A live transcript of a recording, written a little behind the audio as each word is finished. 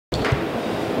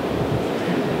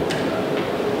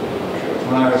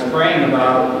praying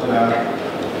about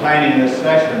planning this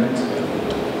session,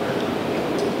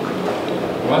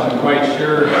 I wasn't quite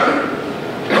sure how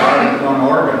I was going to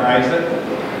organize it.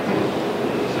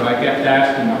 So I kept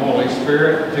asking the Holy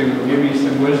Spirit to give me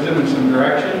some wisdom and some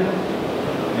direction.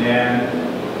 And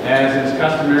as is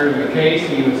customarily the case,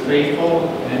 He was faithful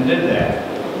and did that.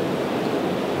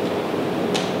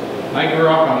 I grew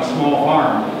up on a small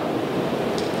farm,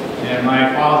 and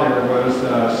my father was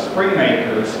a spring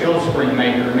maker, a skilled spring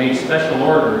maker, made special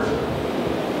orders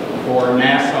for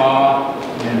NASA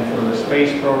and for the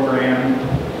space program.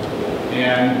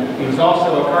 And he was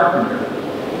also a carpenter,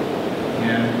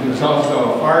 and he was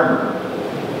also a farmer.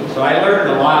 So I learned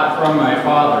a lot from my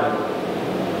father,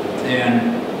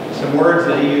 and some words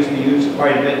that he used to use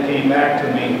quite a bit came back to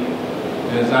me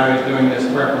as I was doing this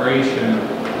preparation.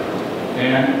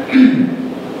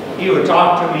 And he would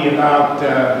talk to me about,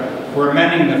 we're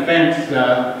mending the fence,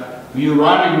 will you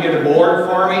run and get a board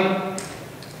for me?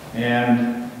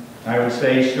 And I would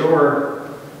say, sure.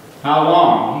 How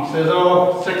long? He says,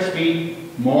 oh, 6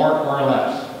 feet, more or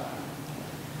less.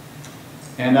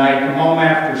 And I'd come home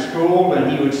after school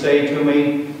and he would say to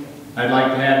me, I'd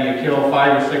like to have you kill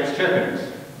 5 or 6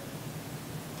 chickens.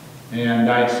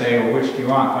 And I'd say, well, which do you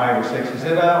want, 5 or 6? He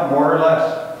said, well, more or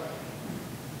less.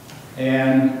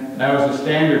 And that was a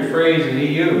standard phrase that he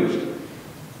used.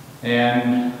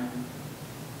 And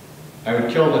I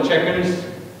would kill the chickens,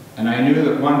 and I knew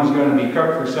that one was going to be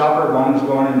cooked for supper, one was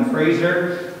going in the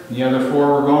freezer, and the other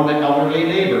 4 were going to elderly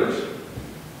neighbors.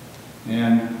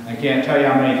 And I can't tell you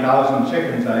how many thousand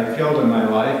chickens I've killed in my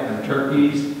life, and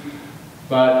turkeys,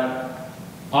 but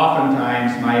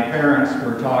oftentimes my parents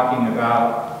were talking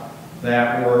about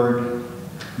that word,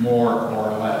 more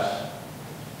or less.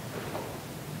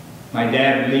 My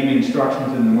dad would leave me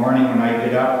instructions in the morning when I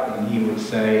get up, and he would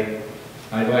say,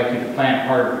 I'd like you to plant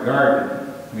part of the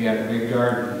garden. We had a big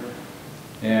garden.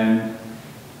 And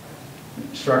the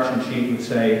instruction sheet would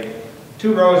say,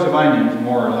 2 rows of onions,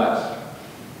 more or less.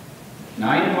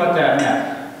 Now I knew what that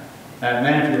meant. That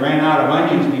meant if you ran out of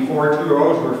onions before 2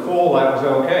 rows were full, that was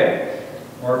okay.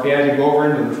 Or if you had to go over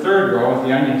into the 3rd row with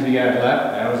the onions you had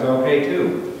left, that was okay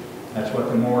too. That's what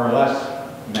the more or less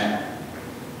meant.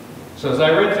 So as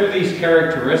I read through these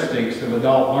characteristics of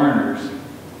adult learners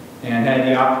and had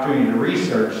the opportunity to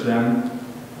research them,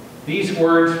 these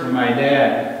words from my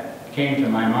dad came to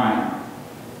my mind.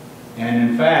 And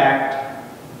in fact,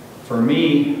 for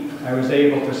me, I was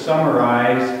able to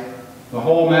summarize the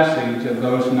whole message of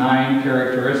those 9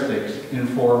 characteristics in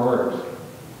 4 words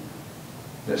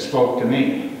that spoke to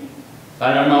me.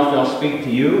 I don't know if they'll speak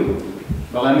to you,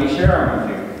 but let me share them with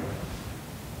you.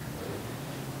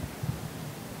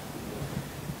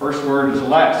 First word is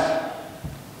less.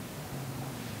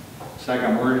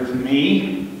 Second word is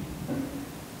me.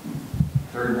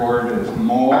 Third word is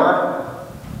more.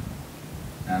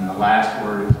 And the last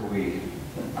word is we.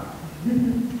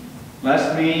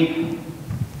 Less me,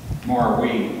 more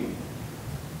we.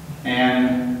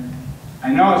 And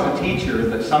I know as a teacher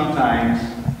that sometimes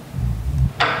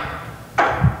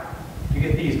you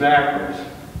get these backwards.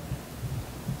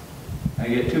 I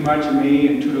get too much of me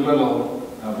and too little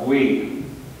of we.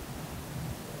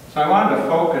 So I wanted to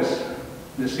focus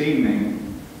this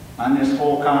evening on this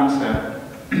whole concept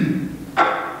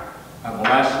of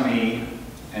less me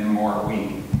and more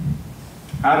we.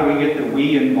 How do we get the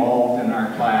we involved in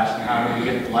our class, and how do we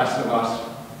get less of us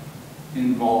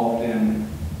involved in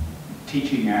the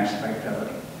teaching aspect of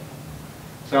it?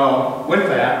 So with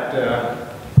that,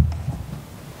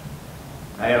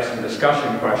 I have some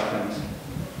discussion questions.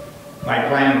 My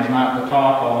plan was not to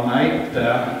talk all night,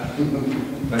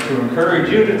 but to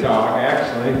encourage you to talk,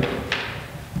 actually.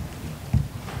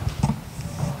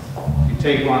 You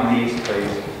take one of these,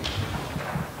 please.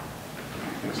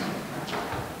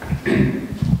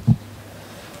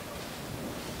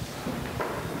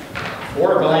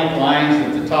 Four blank lines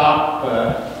at the top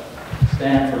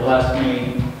stand for less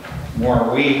me,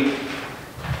 more we.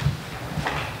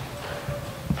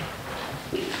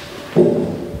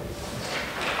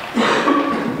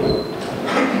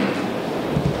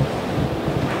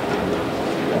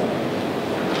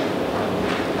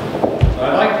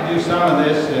 Some of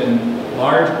this in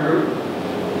large group,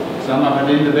 some of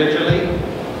it individually,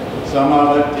 some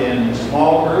of it in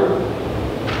small group,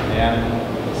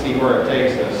 and see where it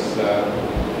takes us.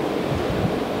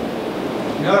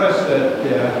 Notice that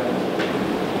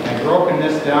I've broken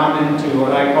this down into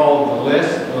what I call the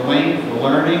list, the link, the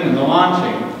learning, and the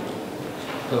launching.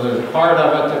 So there's a part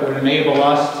of it that would enable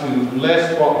us to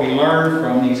list what we learned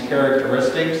from these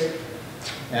characteristics,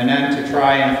 and then to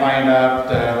try and find out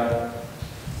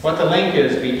what the link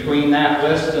is between that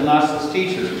list and us as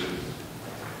teachers.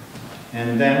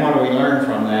 And then what do we learn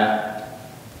from that?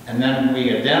 And then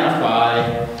we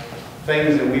identify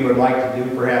things that we would like to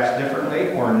do perhaps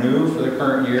differently or new for the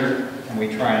current year, and we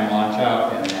try and launch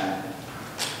out in that.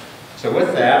 So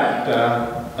with that,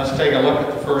 let's take a look at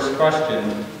the first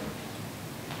question.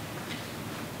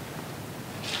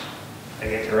 I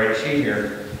get the right sheet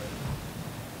here.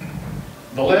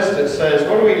 The list, it says,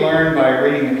 what do we learn by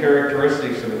reading the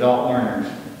characteristics of adult learners?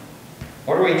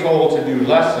 What are we told to do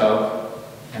less of,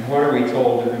 and what are we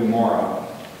told to do more of?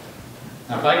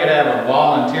 Now, if I could have a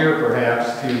volunteer,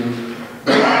 perhaps, to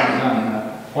write things on the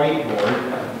whiteboard,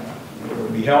 it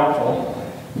would be helpful.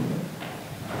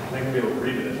 I think we'll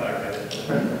read it if I read it.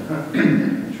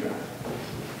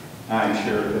 I'm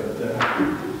sure that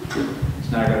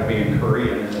it's not going to be in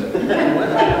Korean, is it?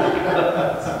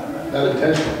 Not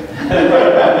intentional.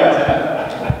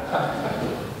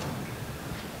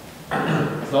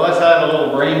 So let's have a little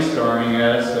brainstorming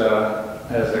as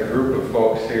a group of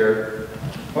folks here.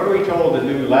 What are we told to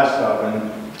do less of?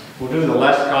 And we'll do the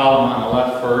less column on the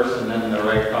left first, and then the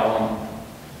right column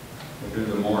we'll do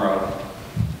the more of.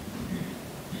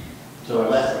 So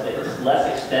less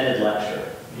extended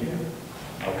lecture. Yeah.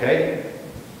 Okay?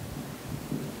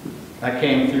 That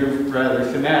came through rather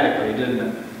thematically, didn't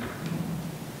it?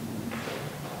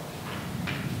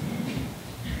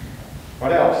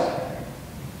 What else?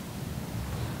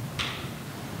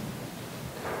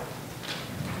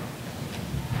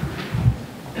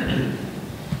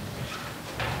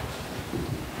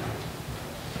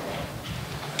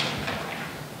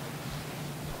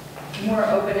 More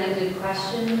open-ended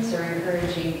questions or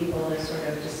encouraging people to sort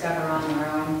of discover on their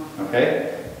own.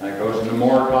 Okay, that goes in the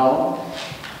more column.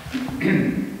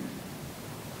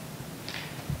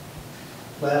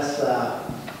 Less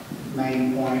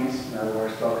main points, in other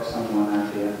words, focus on one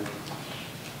idea.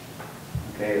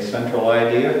 Okay, a central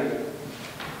idea,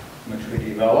 which we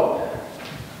develop.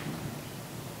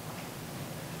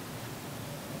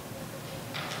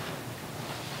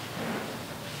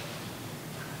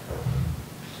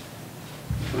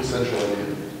 Essential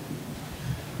idea.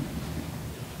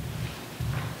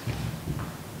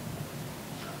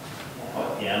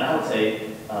 Yeah, and I would say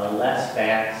less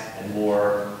facts and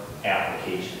more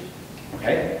application.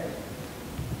 Okay,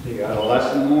 so you got a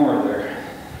lesson more there.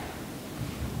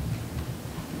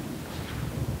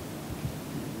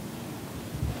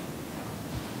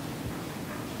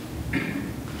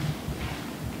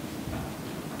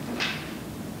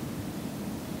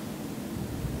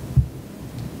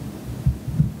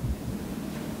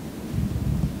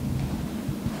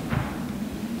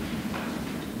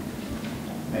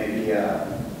 Maybe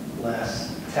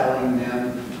less telling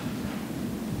them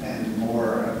and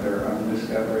more of their own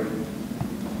discovering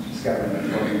it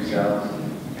for themselves.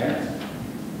 Okay,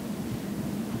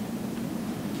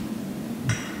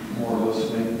 More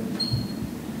listening,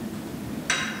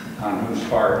 on whose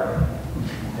part?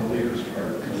 the leader's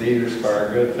part. The leader's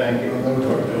part, good, thank you. That was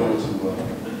our bill as well.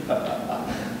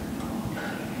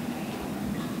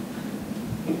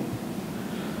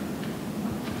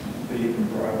 They even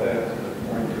brought that to the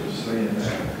point of saying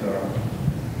that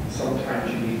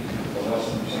sometimes you need a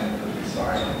lesson plan for the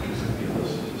side, because if you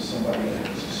listen to somebody that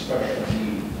has a special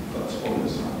need, let's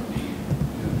focus on the need.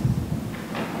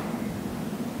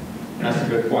 That's a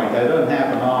good point. That doesn't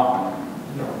happen often,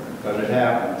 No, but it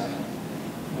happens.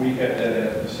 we had that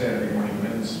at the Saturday morning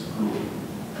men's group a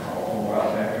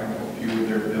while back on a few of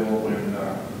their bill when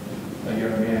a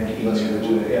young man came in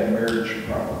who had a marriage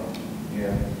problem.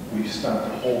 And we spent the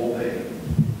whole day,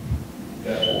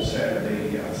 that whole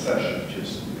Saturday session,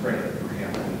 just praying for him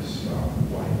and his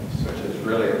wife. Which is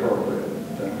really appropriate.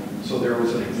 So there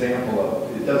was an example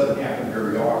of, it doesn't happen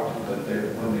very often, but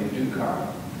when they do come,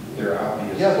 they're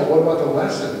obvious. Yeah, but what about the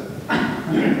lesson? All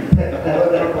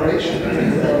that preparation.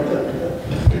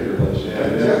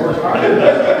 Yeah, we're talking.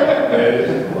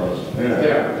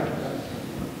 Yeah.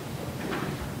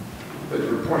 But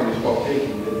your point is well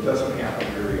taken, it doesn't happen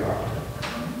very often.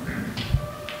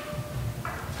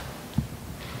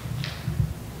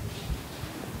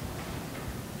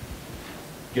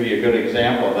 Give you a good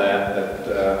example of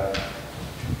that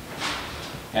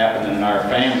happened in our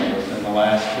family within the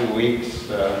last 2 weeks.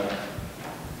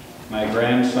 My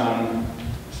grandson,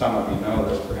 some of you know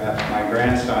this perhaps, my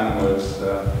grandson was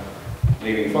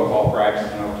leaving football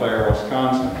practice in Eau Claire,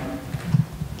 Wisconsin.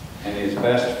 And his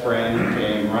best friend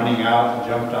came running out and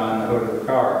jumped on the hood of the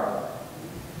car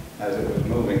as it was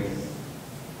moving.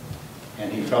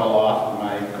 And he fell off and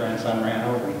my grandson ran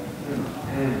over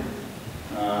him.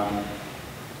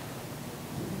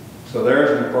 So there's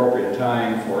an appropriate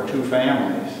time for two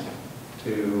families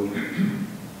to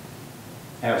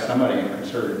have somebody in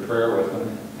concerted prayer with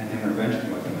them and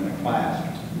intervention with them in a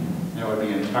class. That would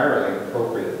be entirely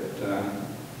appropriate.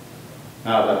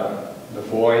 Now, the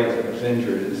boy that was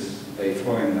injured, they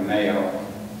flew him to Mayo,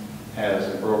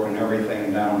 has broken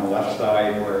everything down the left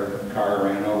side where a car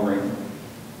ran over him.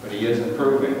 But he is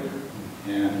improving,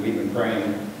 and we've been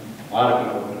praying, a lot of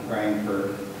people have been praying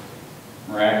for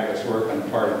miraculous work on the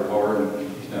part of the Lord,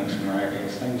 and he's done some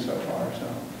miraculous things so far.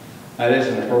 So that is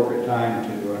an appropriate time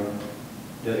to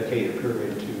dedicate a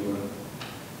period to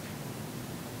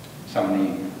some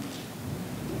need.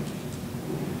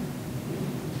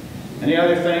 Any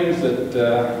other things that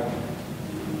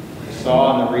you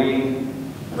saw in the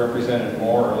reading represented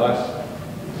more or less?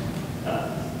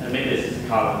 And maybe this is a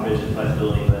common ridge and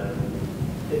flexibility, but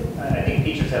I think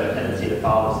teachers have a tendency to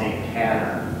follow the same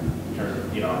pattern in terms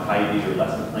of, how you do your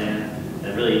lesson plan,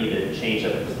 and really need to change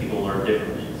that because people learn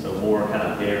differently. So more kind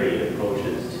of varied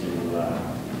approaches to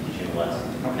teaching a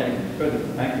lesson. Okay, good,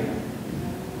 thank you.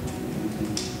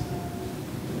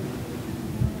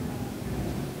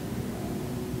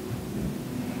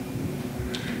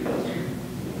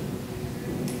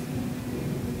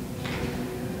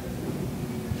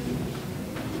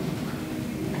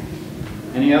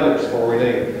 Any others before we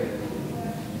leave?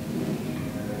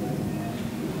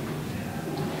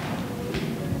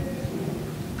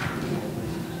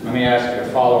 Let me ask you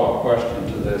a follow-up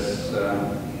question to this.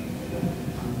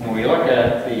 When we look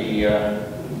at the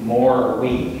more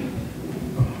we,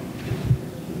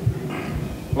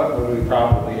 what would we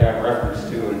probably have reference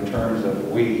to in terms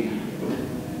of we?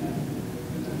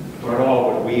 What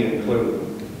all would we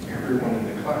include? Everyone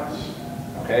in the class.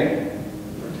 Okay?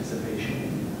 Participation.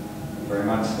 Very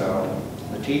much so.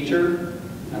 The teacher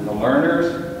and the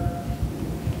learners.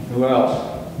 Who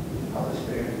else? Holy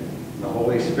Spirit. The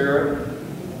Holy Spirit.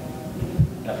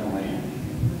 Definitely.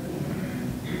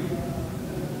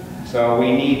 So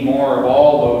we need more of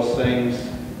all those things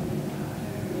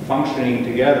functioning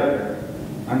together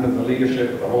under the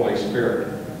leadership of the Holy Spirit,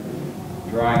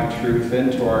 drawing truth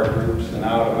into our groups and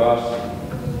out of us.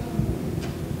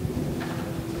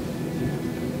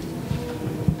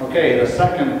 Okay, the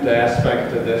second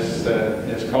aspect of this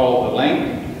is called the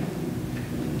link.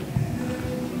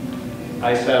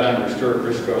 I sat under Stuart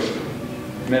Briscoe's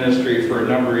ministry for a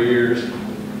number of years,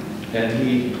 and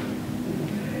he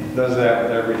does that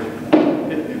with everything.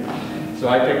 So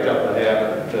I picked up the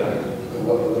habit.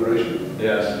 What alliteration?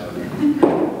 Yes.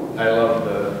 I love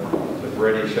the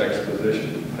British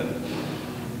exposition.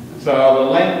 So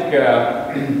the link,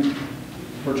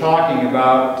 we're talking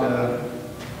about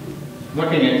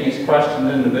looking at these questions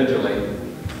individually.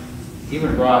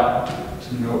 Even brought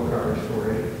some note cards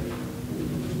for you.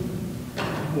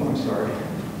 Oh, I'm sorry.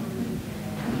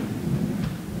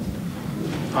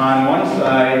 On one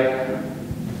side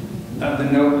of the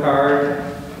note card,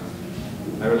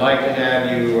 I would like to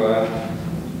have you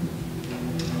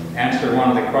answer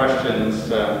one of the questions.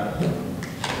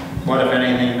 What, if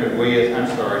anything, could we,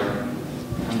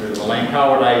 under the link,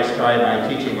 how would I describe my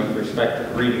teaching with respect to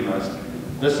the reading list?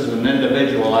 This is an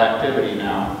individual activity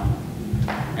now.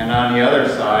 And on the other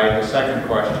side, the second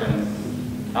question,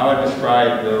 how would I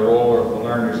describe the role of the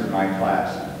learners in my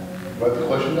class? Write the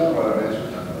question down, or I've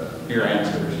answered none of that. Your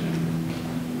answers.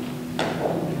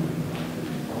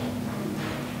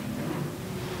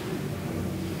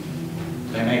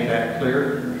 Did I make that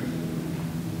clear?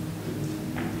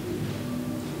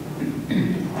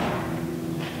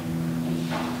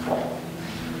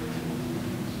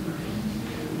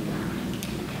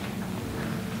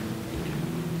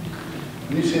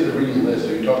 When you say the reading list,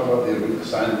 are you talking about the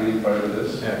assigned reading part of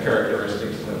this? Yeah,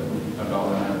 characteristics of all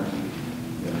learners.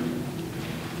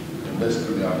 The list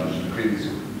of the options, previous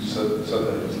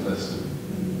subheadings list.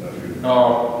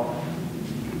 Oh,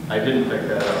 I didn't pick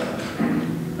that up.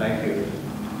 Thank you.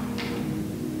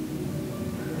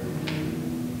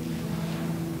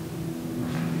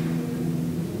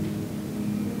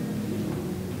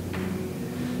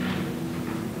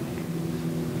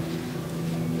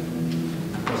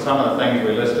 Some of the things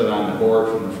we listed on the board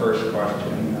from the first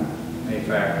question may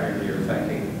factor into your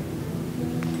thinking.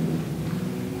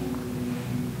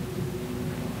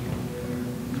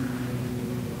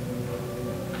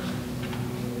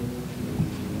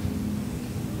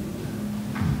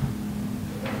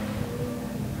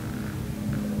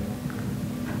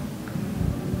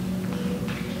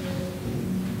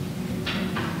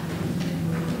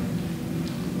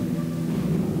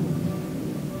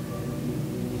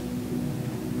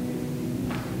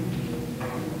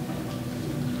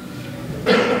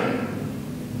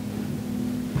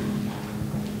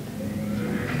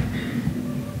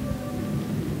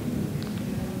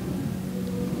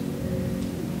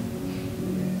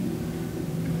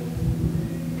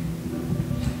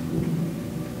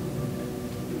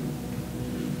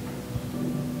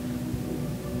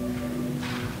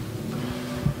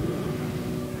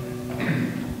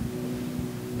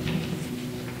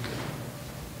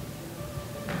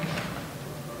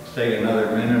 Let's take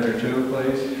another minute or two,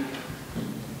 please.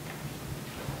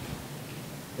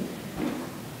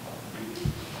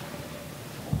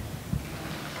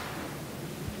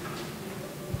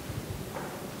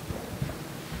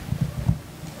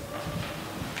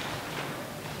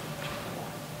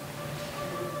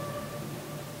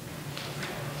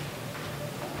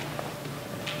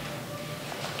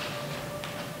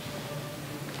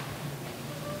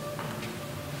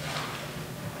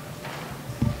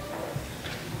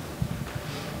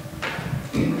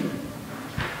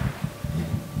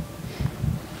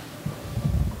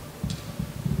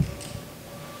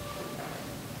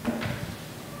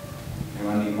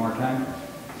 Anyone need more time?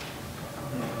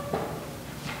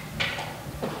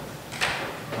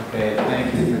 Okay,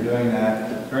 thank you for doing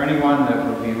that. Is there anyone that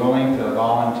would be willing to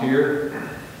volunteer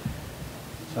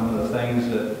some of the things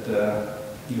that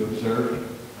you observed?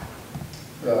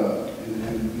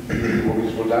 In what we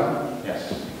just wrote down?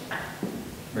 Yes.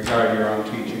 Regarding your own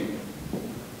teaching.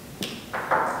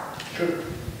 Sure.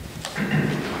 I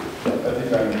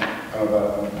think I'm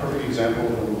a perfect example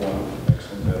of number one.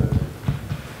 Excellent data.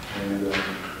 And,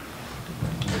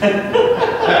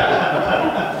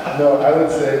 no, I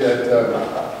would say that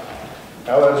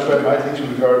how I describe my teaching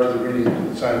with regard to the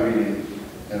reading, sign reading,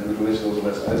 and with relation to those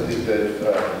lessons, I think that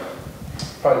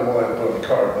probably more than I put on the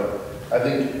card, but I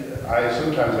think I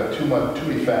sometimes have too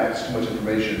many facts, too much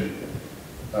information.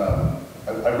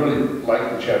 I really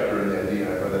like the chapter and the idea,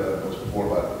 and I've read that books before,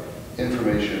 about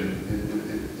information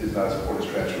is not as important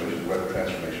as transformation, web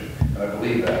transformation. And I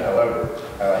believe that, however,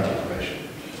 I like information.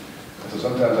 And so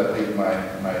sometimes I think my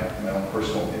own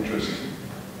personal interest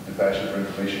and passion for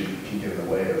information can get in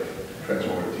the way of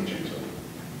transformative teaching. So.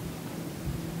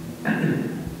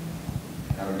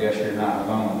 I would guess you're not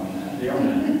alone in that. Yeah.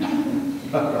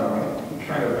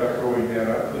 Kind of echoing that,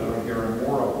 I put on here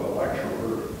more of a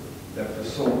lecturer that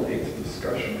facilitates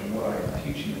discussion of what I'm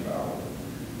teaching about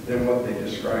than what they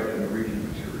described in the reading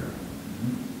material.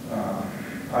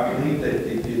 I believe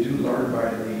that you do learn by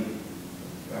the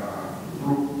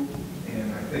group,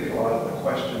 and I think a lot of the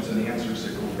questions and answers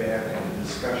that go back and the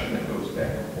discussion that goes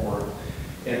back and forth,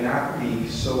 and not be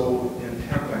so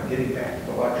intent on getting back to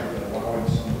the lecture, but allowing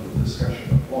some of the discussion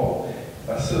to flow,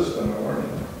 assist in the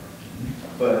learning.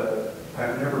 But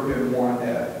I've never been one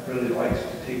that really likes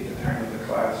to take the time of the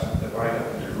class and divide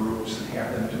up into groups and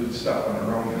have them do the stuff on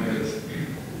their own, because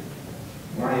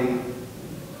my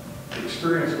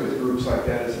experience with groups like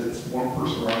that is it's one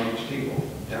person around each table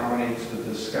dominates the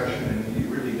discussion, and you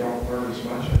really don't learn as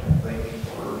much, I don't think,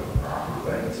 for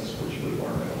proper things as what you would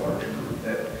learn in a larger group,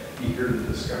 that you hear the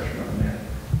discussion on that.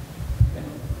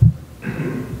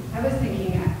 I was thinking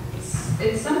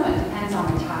it somewhat depends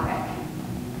on the topic,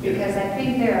 because I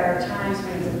think there are times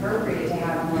when it's appropriate to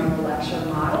have more of a lecture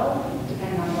model,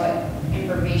 depending on what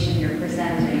information you're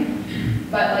presenting.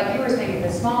 But like you were saying,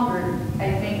 with the small group,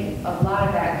 I think a lot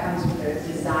of that comes with the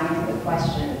design of the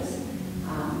questions.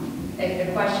 If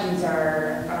the questions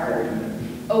are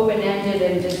open-ended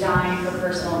and designed for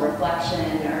personal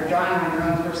reflection or drawing on your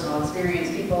own personal experience,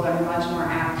 people are much more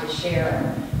apt to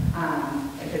share.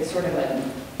 If it's sort of an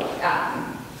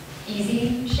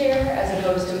easy share as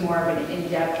opposed to more of an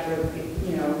in-depth,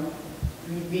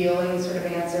 revealing sort of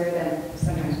answer, then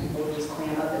sometimes people will just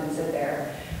clam up and sit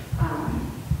there.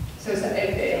 So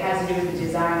it has to do with the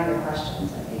design of the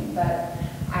questions, I think. But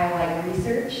I like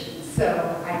research, so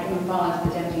I can fall into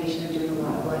the temptation of doing a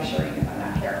lot of lecturing if I'm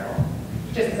not careful.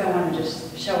 Just because I want to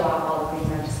just show off all the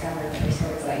things I've discovered that are so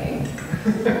exciting.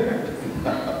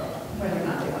 Whether or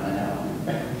not they want to know.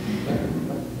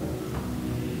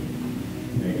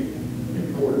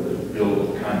 Important to build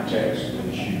context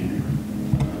as you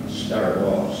start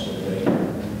off, so that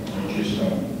you just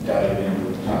don't dive into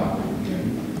the topic and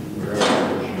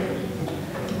wherever you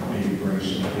maybe bring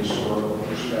some historical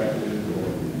perspective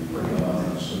or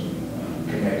some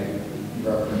connected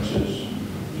references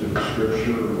to the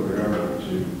scripture or whatever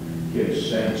to get a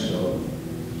sense of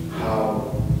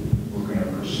how we're going to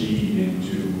proceed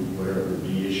into whatever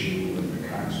the issue or the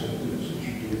concept is that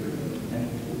you give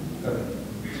it.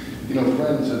 You know,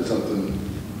 Fran said something,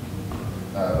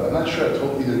 but I'm not sure I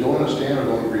either don't understand or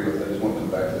don't agree with it. I just want to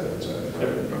come back to that. So,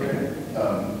 Okay.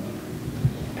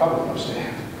 Probably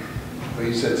understand. But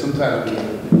you said sometimes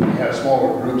when you have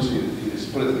smaller groups, you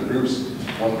just put it in the groups,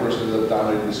 one person ends up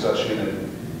dominating the discussion and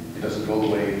it doesn't go the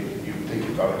way you think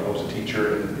you thought it goes as a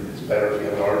teacher, and it's better if you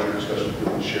have a larger discussion,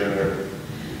 people can share there.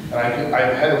 And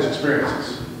I've had those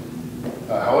experiences.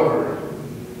 However,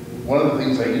 one of the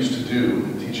things I used to do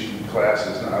in teaching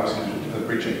classes, and obviously the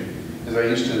preaching, is I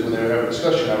used to, when they would have a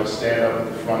discussion, I would stand up at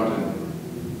the front and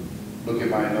look at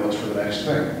my notes for the next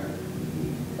thing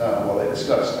while they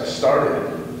discussed. I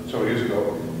started several years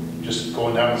ago, just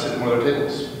going down and sitting at one of their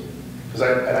tables. Because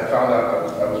I found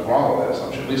out I was wrong with that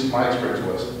assumption, at least my experience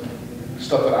was,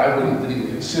 stuff that I didn't even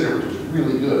consider, which was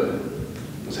really good,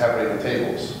 was happening at the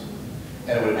tables.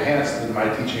 And it would enhance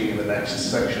my teaching in the next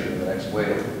section, in the next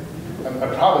wave.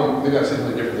 I probably, maybe I'm saying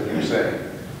something different than you're saying.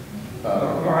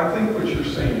 No, I think what you're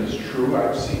saying is true.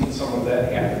 I've seen some of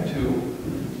that happen too.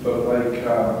 But like,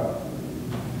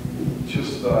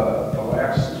 just the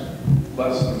last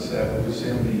lessons that was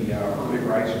in the Early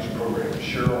Risers program,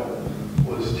 Cheryl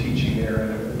was teaching there,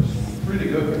 and it was really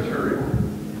good material.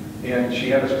 And she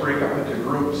had us break up into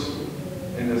groups,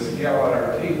 and this gal at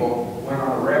our table went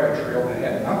on a rabbit trail that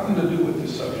had nothing to do with the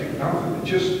subject, nothing. It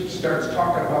just starts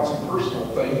talking about some personal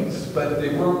things, but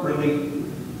they weren't really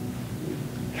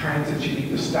kinds that you need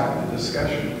to stop the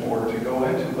discussion for to go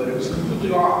into, but it was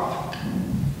completely off,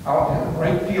 out in the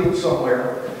right field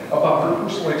somewhere, about her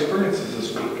personal experiences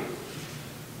this week.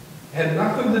 Had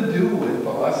nothing to do with the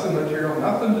lesson material,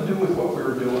 nothing to do with what we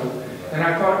were doing. And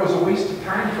I thought it was a waste of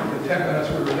time from the 10 minutes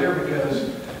we were there,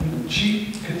 because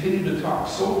she continued to talk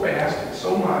so fast and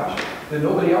so much that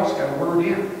nobody else got a word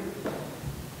in.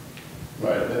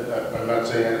 Right, I'm not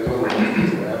saying anecdotally.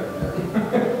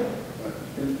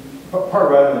 Part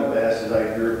rather than fast is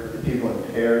I group people in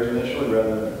pairs initially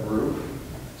rather than a group.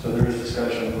 So there is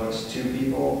discussion amongst 2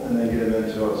 people and then get them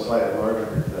into a slightly larger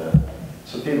group then.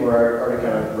 So people are already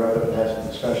kind of wrapped up and have some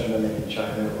discussion, then they can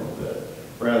chime in a little bit,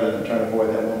 rather than trying to avoid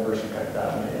that one person kind of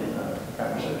dominating the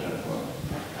conversation as well.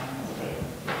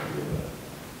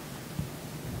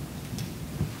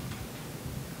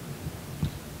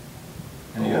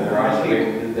 Any other our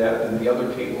table did that, and the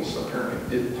other tables apparently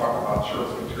did talk about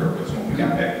Cheryl's material, because when we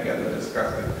got back together to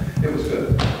discuss it, it was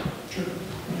good.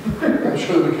 I'm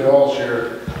sure that we can all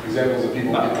share examples of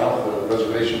people getting off the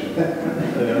reservation.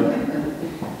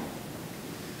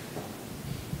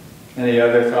 Any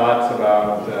other thoughts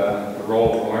about the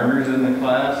role of learners in the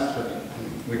class?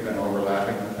 We've been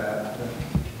overlapping with that.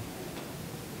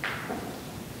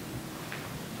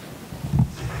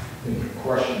 I think the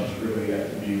questions really have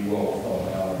to be well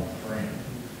thought out and framed.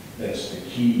 That's the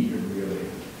key to really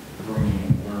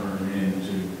bringing a learner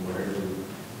into whatever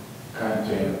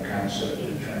content or concept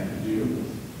they're trying to deal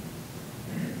with.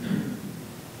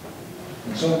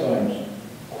 And sometimes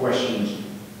questions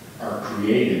are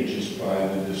created just by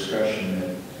the discussion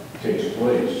that takes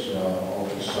place. All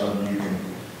of a sudden you can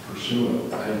pursue it.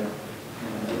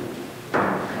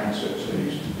 Concepts I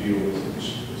used to deal with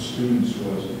students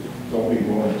was, don't be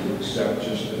willing to accept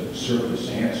just a surface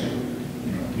answer.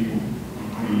 You know, people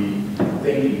be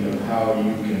thinking of how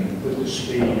you can put the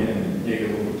spade in and dig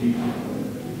a little deeper.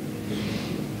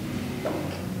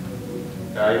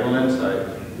 Valuable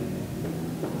insight.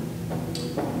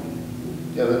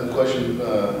 Yeah, the question,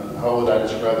 how would I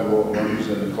describe the role of learners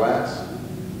in the class?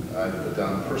 I put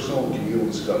down personal and communal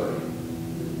discovery.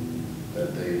 That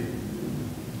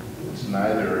it's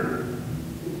neither,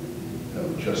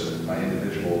 just my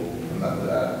individual, not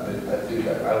that. I think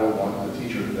I would want the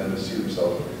teacher then to see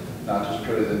themselves not just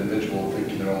purely the individual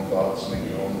thinking their own thoughts, making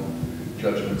their own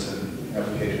judgments and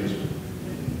applications,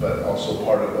 but also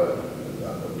part of a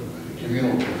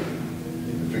communal community.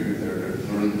 You figure they're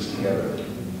learning this together.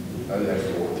 I think that's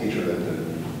the teacher then to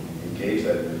engage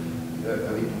that.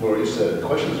 I think Laura, you said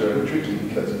questions are tricky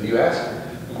because if you ask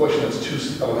a question that's too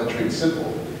elementary and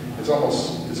simple, it's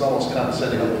almost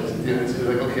condescending. It's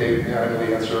like, okay, yeah, I know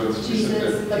the answer. Let's just sit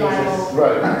there. Jesus, the Bible.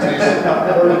 Right.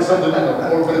 Or it's something,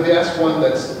 or but if you ask one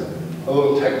that's a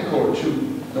little technical or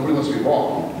too, nobody wants to be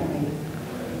wrong.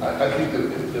 I think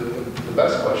the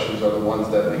best questions are the ones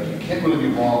that like, you can't really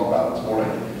be wrong about. It's more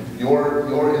like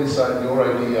your insight, your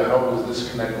idea, how does this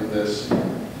connect with this?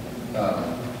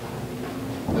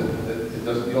 It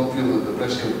doesn't, you don't feel the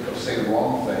risk of saying the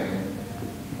wrong thing,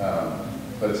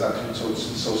 but it's not too, so it's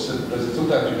so simple. Because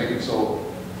sometimes you make it so,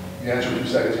 you answer in 2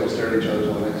 seconds, you'll stare at each other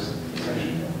until the next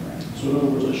section. So in other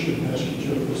words, I shouldn't ask each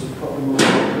other, this is probably more.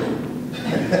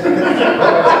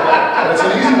 That's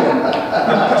an easy one.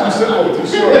 Too simple, too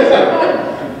short.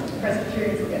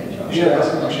 Presbyterians will get in trouble.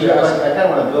 I kind of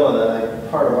want to build on that.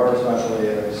 Like, part of our responsibility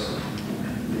as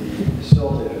the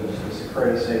facilitators is to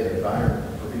create a safe environment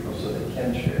for people so they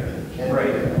can share, they can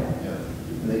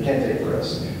and they can take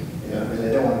risks. And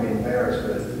they don't want to be embarrassed,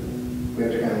 but we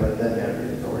have to kind of let them have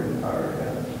the authority and power to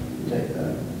kind of take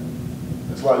that.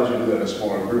 It's a lot easier to do that in a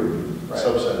smaller group,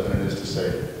 subset, than it is to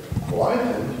say, well, I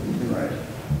think. Right.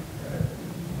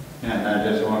 And that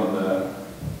is one of the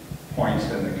points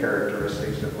in the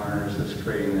characteristics of learners is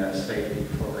creating that safety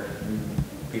for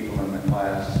people in the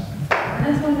class. And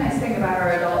that's one nice thing about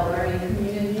our adult learning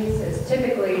communities is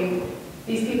typically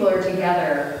these people are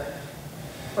together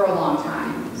for a long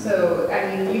time. So,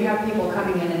 I mean, you have people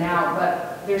coming in and out,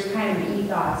 but there's kind of an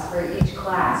ethos for each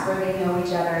class where they know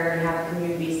each other and have a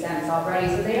community sense already,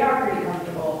 so they are pretty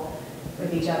comfortable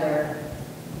with each other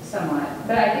somewhat.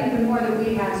 But I think the more that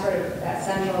we have sort of that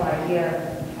central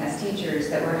idea as teachers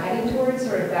that we're heading towards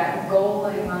sort of that goal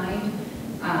in mind,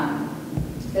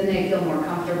 then they feel more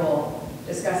comfortable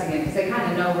discussing it because they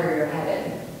kind of know where you're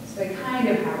headed. So they kind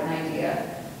of have an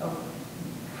idea of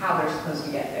how they're supposed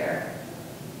to get there.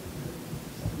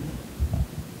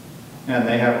 And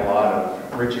they have a lot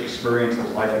of rich experiences,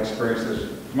 life experiences.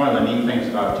 One of the neat things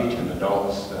about teaching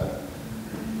adults,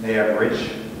 they have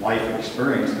rich life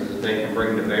experiences that they can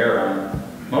bring to bear on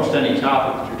most any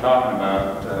topic that you're talking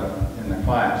about in the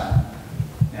class.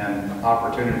 And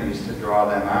opportunities to draw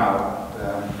them out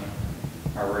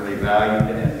are really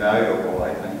valued and valuable,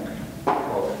 I think.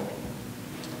 Both.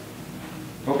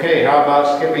 Okay, how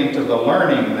about skipping to the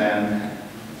learning then?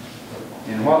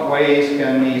 In what ways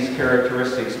can these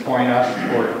characteristics point us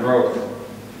toward growth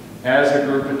as a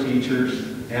group of teachers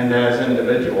and as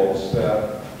individuals?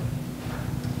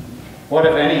 What,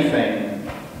 if anything,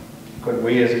 could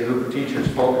we as a group of teachers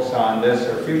focus on this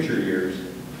or future years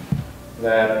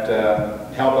that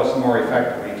help us more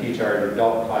effectively teach our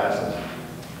adult classes?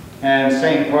 And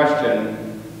same question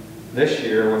this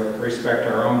year with respect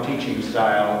to our own teaching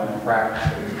style and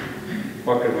practices.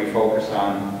 What could we focus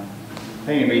on? I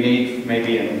think it'd be neat,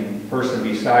 maybe in person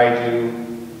beside you,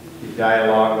 you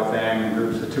dialogue with them in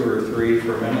groups of 2 or 3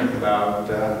 for a minute about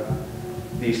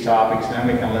these topics, and then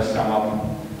we can list some of them.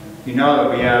 You know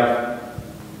that we have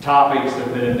topics that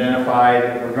have been identified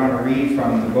that we're going to read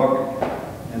from the book,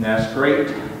 and that's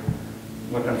great.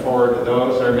 Looking forward to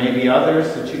those. There may be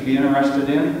others that you'd be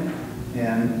interested in,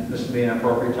 and this would be an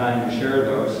appropriate time to share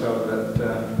those so that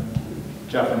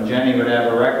Jeff and Jenny would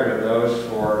have a record of those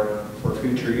for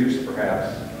future use,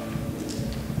 perhaps.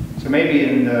 So maybe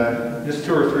in just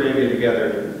 2 or 3 of you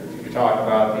together, you could talk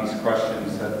about these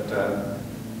questions that,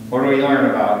 what do we learn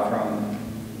about from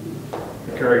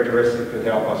the characteristics that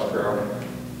help us grow?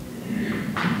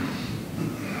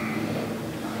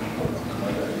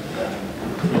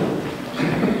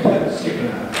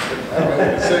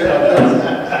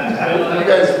 You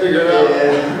guys figure it out.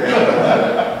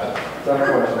 Tough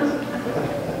questions.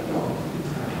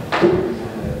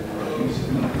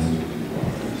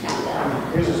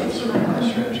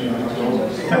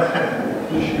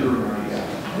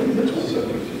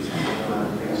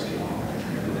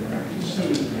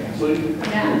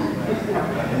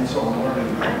 And so I'm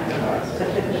learning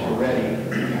already,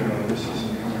 this is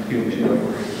huge. No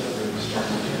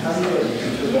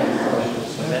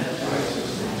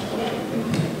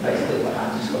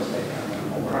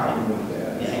problem with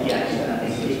that.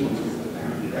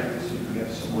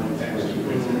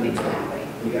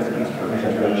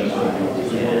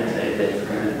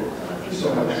 So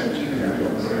much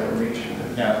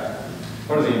Yeah.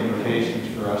 What are the implications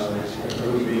for us as a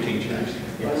group of teachers?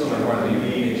 What are the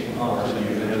implications for us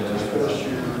individuals?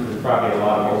 There's probably a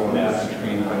lot of overlap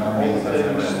between the learning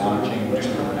and launching, which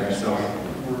is the next one.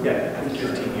 Yeah,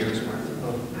 15 years worth.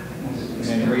 And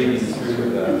then reading through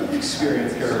the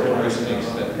experience characteristics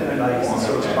that want to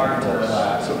add to the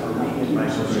class. So for me, it might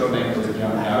be things that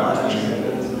jump out to you.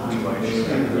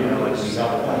 Like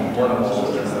self-importance.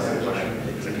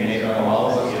 Maybe all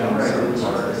of us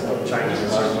don't Chinese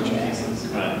language pieces. If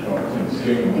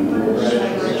you're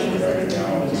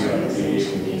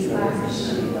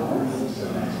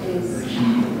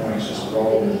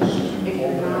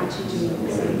not to do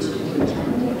the same to do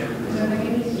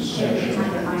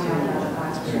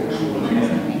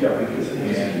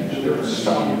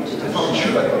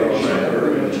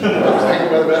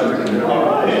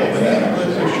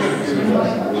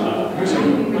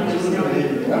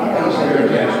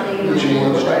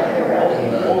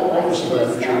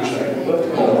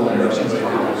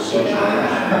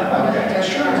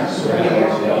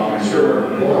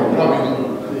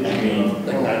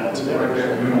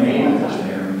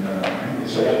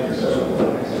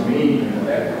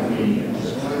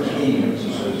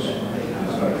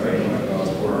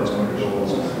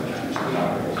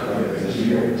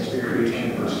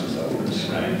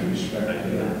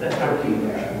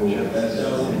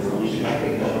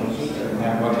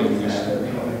And what did we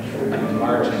in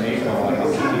March and April,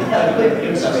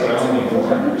 that's the only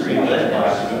three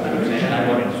classes. And I'm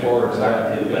looking forward to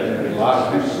that. A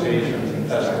lot of visitations and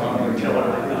testimonials.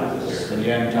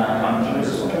 The end time.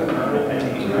 So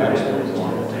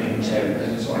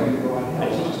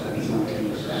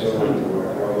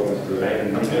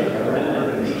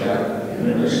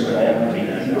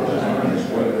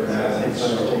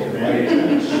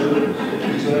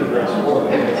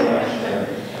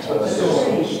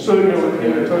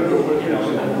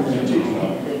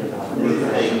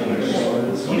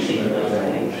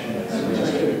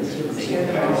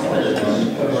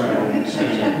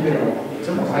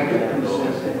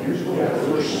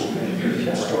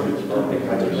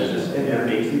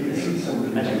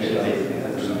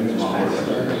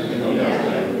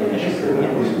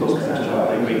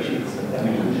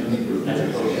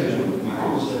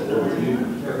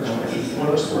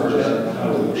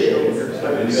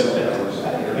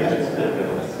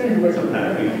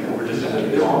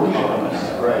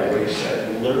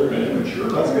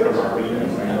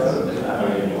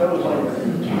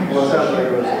Well, it sounds like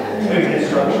it was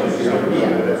instructions.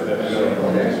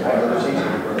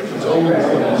 It's only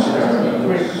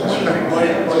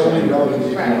relevant if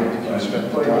you spend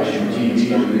the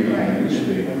time.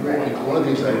 One of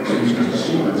these things is to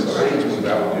see what's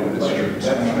about to do is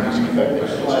that's effective.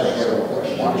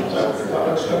 Watch without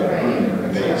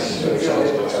and they used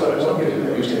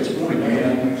to it's really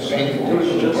painful. And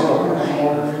just drive.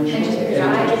 One of the things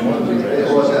It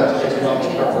was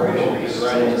preparation.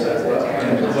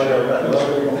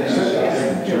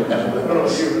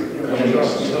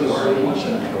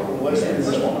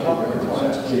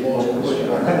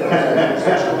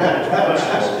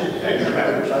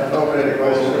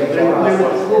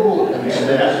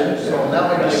 So now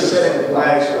I'm just setting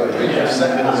flags for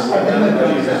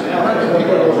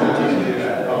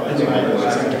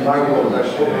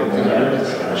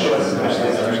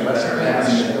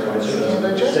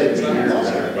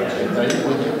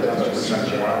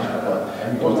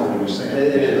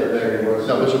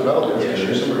no, there's a relative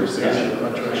issue. Somebody was saying,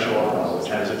 I'm trying to show off. So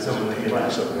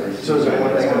is it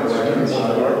one thing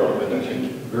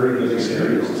very good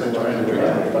experience. I'm trying to do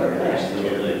that.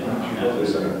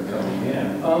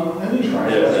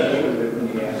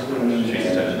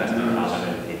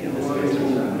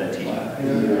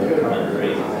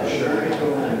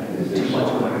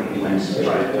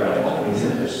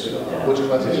 Which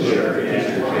class is it?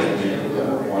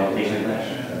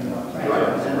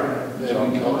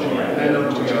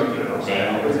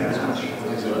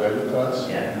 Is it a regular class?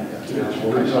 Yeah.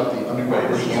 Well, we taught the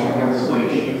undergraduate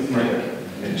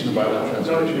into the Bible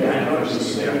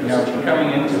translation. Now, coming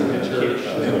into the church,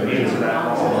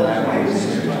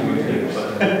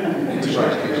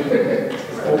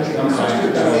 sometimes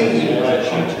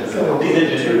These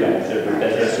engineer guys,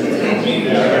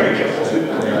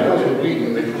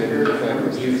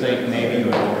 you think maybe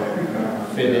you'll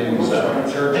fit in with the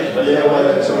church? Yeah, well,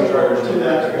 that's some drivers do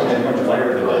that. Much better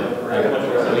to it.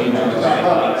 We know that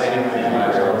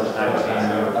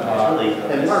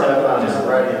And part of that found is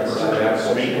writing.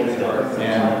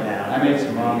 and I made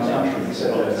some wrong assumptions.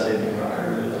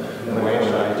 The way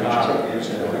that I taught, just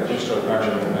part of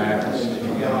the math is, you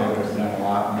know, there's not a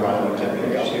lot more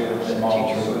small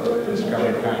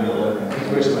discovery kind of look.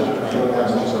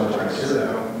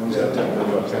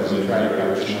 Because we try to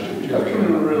cover so much of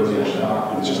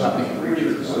It's just not being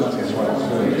preachers. That's why it's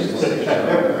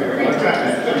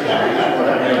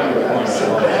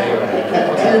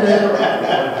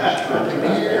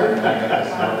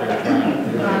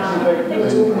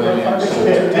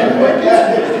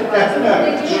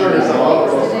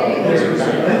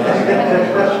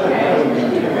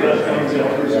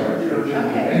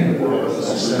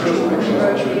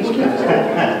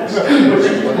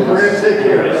We're going to take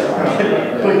care of it.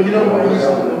 But you know what?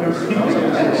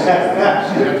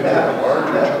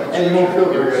 And you won't feel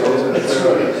very good.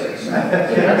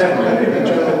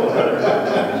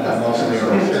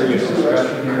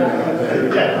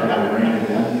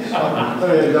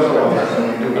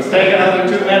 Let's take another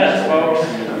 2 minutes, folks.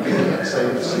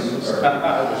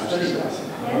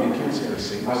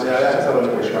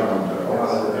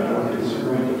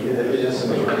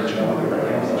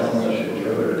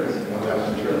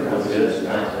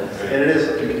 And it is.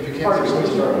 If you can't see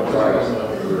something start with Christ, you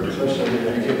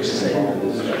can't just say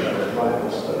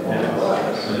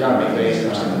It's going to be based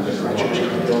on different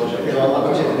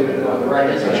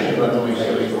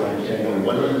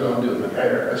what are you going to do?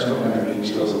 That's not going to be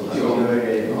still.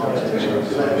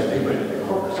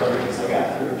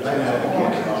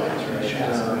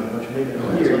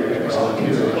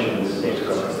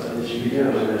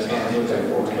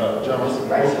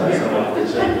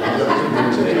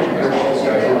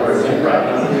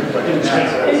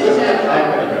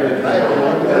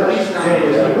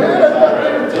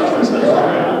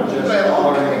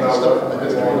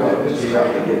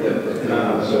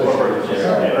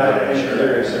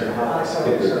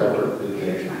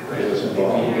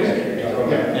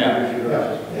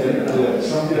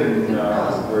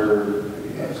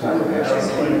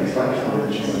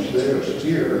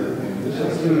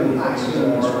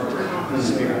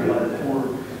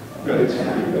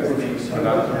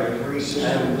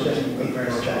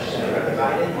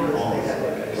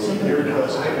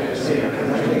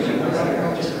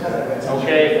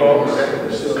 Okay, folks.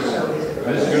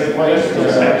 This is a good place to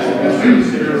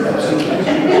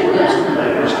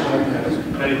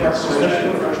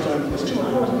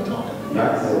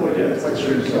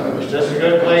This is a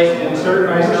good place to insert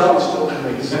myself.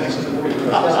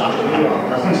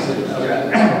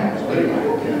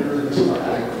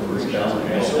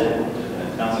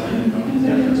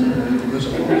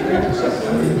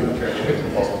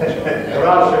 What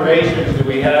observations do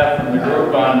we have from the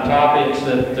group on topics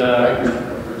that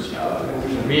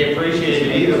would be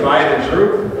appreciated either by the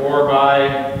group or by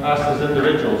us as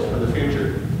individuals for the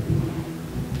future?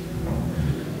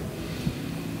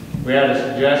 We had a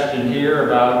suggestion here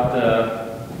about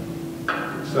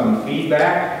some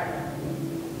feedback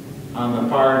on the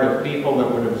part of people that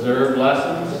would observe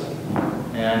lessons,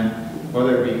 and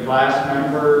whether it be class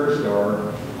members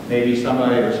or maybe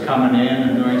somebody was coming in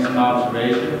and doing some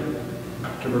observation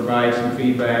to provide some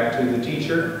feedback to the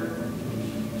teacher.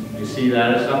 You see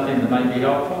that as something that might be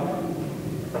helpful?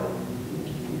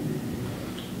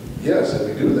 Yes, and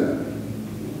we do that.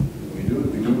 We do,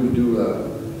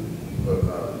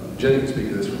 Jenny can speak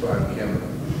to this for behind the camera.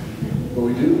 But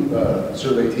we do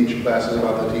survey teacher classes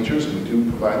about the teachers, and we do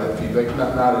provide that feedback,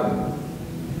 not in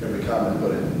every comment,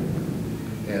 but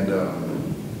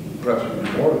perhaps we can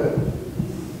do more of it.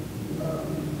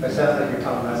 It sounds like you're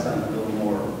talking about something a little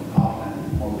more often,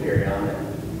 more periodic.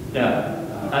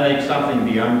 Yeah, I think something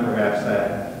beyond perhaps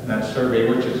that survey,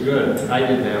 which is good. I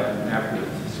did that after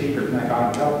the secret, and I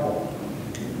found it helpful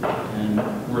and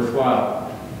worthwhile.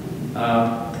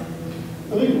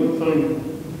 I think one thing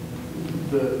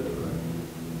that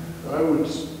I would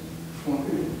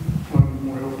find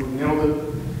more helpful now that,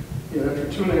 after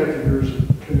 2.5 years of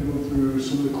kind of going through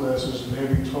some of the classes and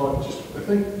having taught I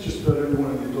think just about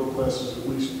everyone in the adult classes at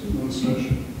least one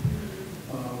session.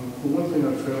 The one thing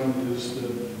I've found is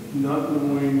that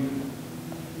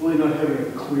really not having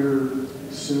a clear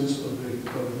sense of the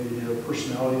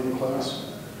personality of the class.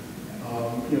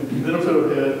 The benefit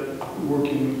I've had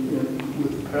working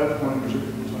with the Pathfinders a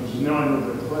couple times is now I know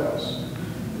their class,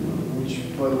 which,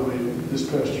 by the way, this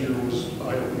past year was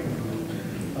eye-opening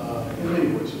in many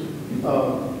ways.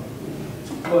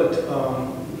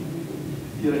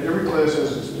 Every class has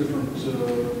its different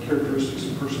characteristics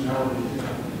and personality,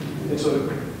 and so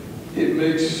it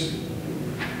makes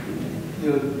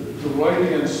the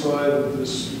right-hand side of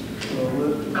this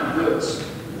list,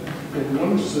 in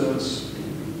one sense,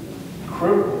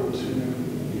 critical to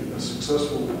a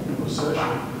successful session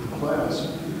with the class.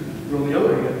 But on the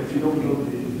other hand, if you don't know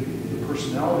the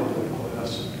personality of that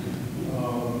class,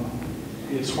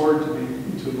 it's hard to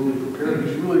really prepare,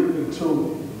 because really until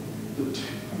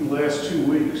the last 2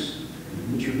 weeks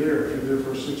that you're there, if you're there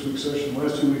for a 6-week session, the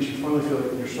last 2 weeks you finally feel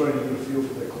like you're starting to get a feel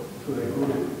for that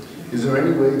group. Is there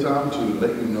any way, Tom, to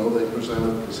let you know that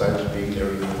personality besides being there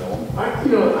in the home?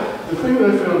 The thing that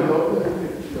I found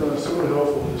somewhat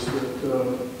helpful is that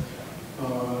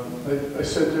I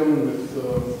sat down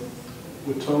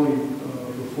with Tony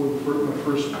before my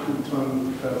first time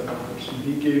with the Pathfinders, and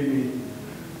he gave me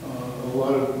a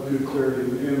lot of good clarity.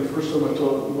 And the first time I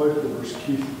taught lifeguarders,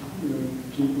 Keith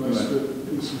and I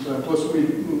spent some time. Plus,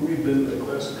 we've been to that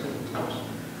class a couple of times.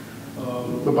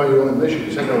 But by your own admission,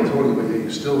 you said no to Tony, but yet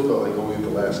you still felt like only the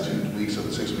last 2 weeks of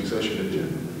the 6-week session, did you?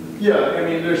 Yeah,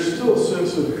 there's still a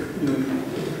sense of,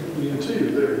 until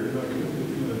you're there, you're not going to,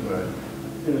 Right.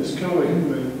 And it's kind of like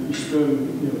when you spend,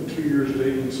 2 years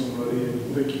dating somebody and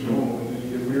you think you know them, and then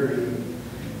you get married, and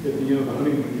at the end of the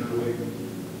honeymoon, you're like,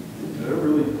 did I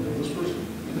really know this person?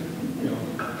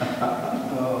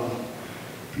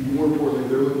 More importantly,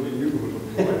 they're looking at you going,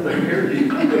 why did I marry you?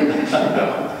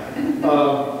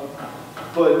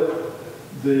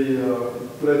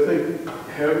 But I think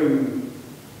having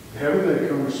that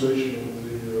conversation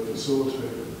with the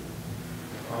facilitator,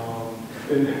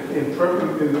 and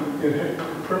prepping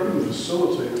the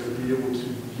facilitator to be able to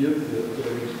give that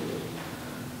input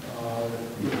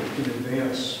in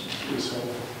advance is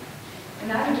helpful. And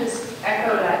I would just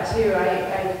echo that too. I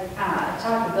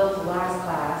talked to Bill to last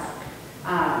class.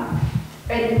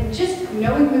 And just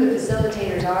knowing who the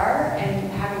facilitators are and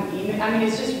having email,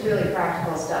 it's just really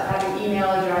practical stuff. Having email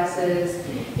addresses,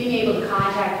 being able to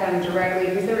contact them directly,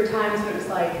 because there were times when it was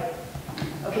like,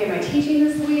 okay, am I teaching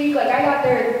this week? Like I got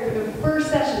there for the first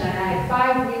session and I had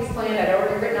 5 weeks planned. I'd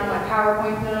already written on my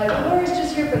PowerPoint, and they're like, oh, Laura's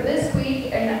just here for this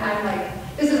week. And I'm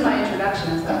like, this is my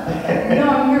introduction and stuff. No,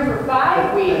 I'm here for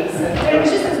 5 weeks. And it was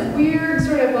just this weird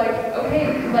sort of like,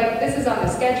 okay, like this is on the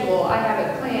schedule, I have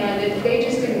it planned, and they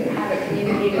just didn't have it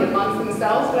communicated amongst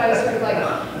themselves, but I was sort of like,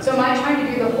 so am I trying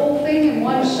to do the whole thing in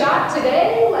one shot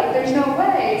today? Like there's no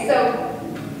way. So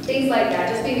things like that,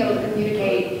 just being able to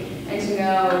communicate and to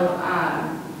know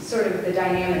sort of the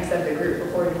dynamics of the group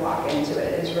before you walk into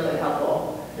it is really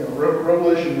helpful. You know,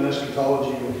 Revelation and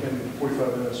eschatology in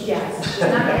 45 minutes. Yes, it's just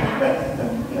not gonna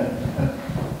happen.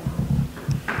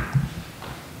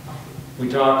 We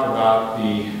talked about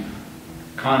the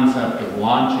concept of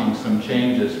launching some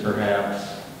changes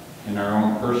perhaps in our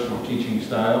own personal teaching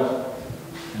styles,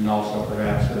 and also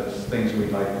perhaps as things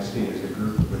we'd like to see as a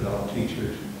group of adult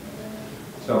teachers.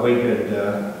 So we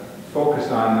could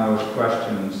focus on those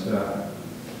questions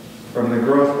from the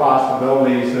growth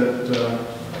possibilities that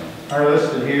are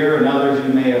listed here, and others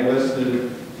you may have listed.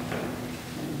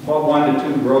 What 1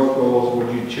 to 2 growth goals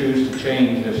would you choose to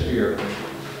change this year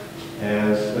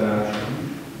as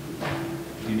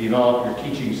you develop your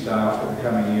teaching style for the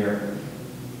coming year?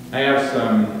 I have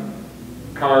some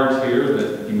cards here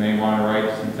that you may want to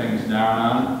write some things down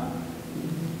on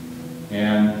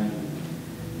and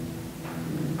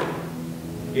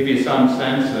give you some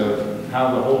sense of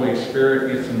how the Holy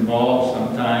Spirit gets involved.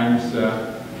 Sometimes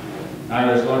I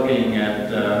was looking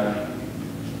at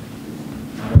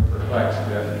I'm perplexed a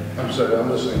bit. I'm sorry, I'm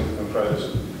listening. I'm trying to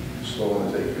slow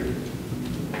on the take here.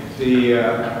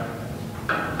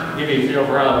 Give you a feel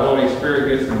for how the Holy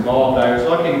Spirit gets involved. I was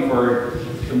looking for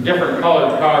some different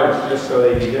colored cards just so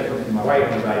they'd be different from the white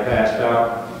ones I passed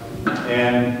out.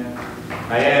 And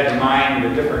I had in mind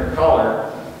a different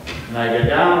color. And I go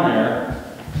down there,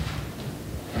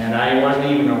 and I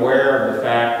wasn't even aware of the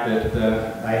fact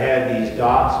that I had these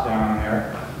dots down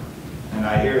there. And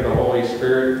I hear the Holy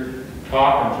Spirit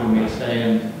talking to me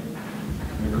saying,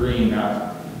 the green,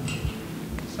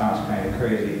 sounds kind of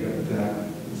crazy, but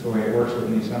that's the way it works with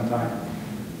me sometimes.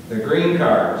 The green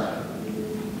cards,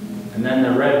 and then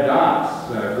the red dots.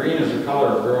 Green is the color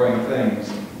of growing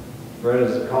things. Red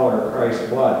is the color of Christ's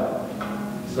blood.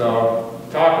 So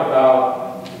talk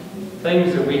about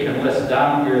things that we can list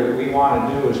down here that we want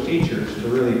to do as teachers to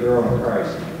really grow in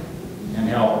Christ and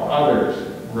help others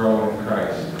grow in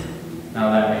Christ.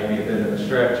 Now that may be a bit of a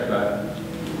stretch, but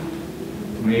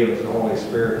to me it was the Holy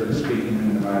Spirit that was speaking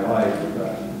into my life.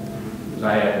 Because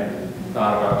I hadn't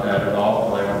thought about that at all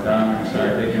until I went down and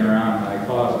started digging around in my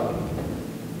closet.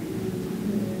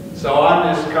 So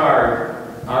on this card,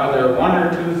 are there 1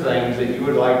 or 2 things that you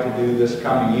would like to do this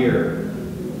coming year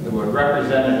that would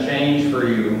represent a change for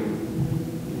you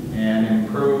and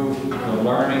improve the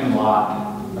learning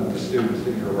lot of the students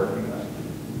that you're working with?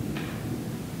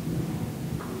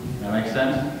 That make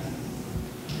sense?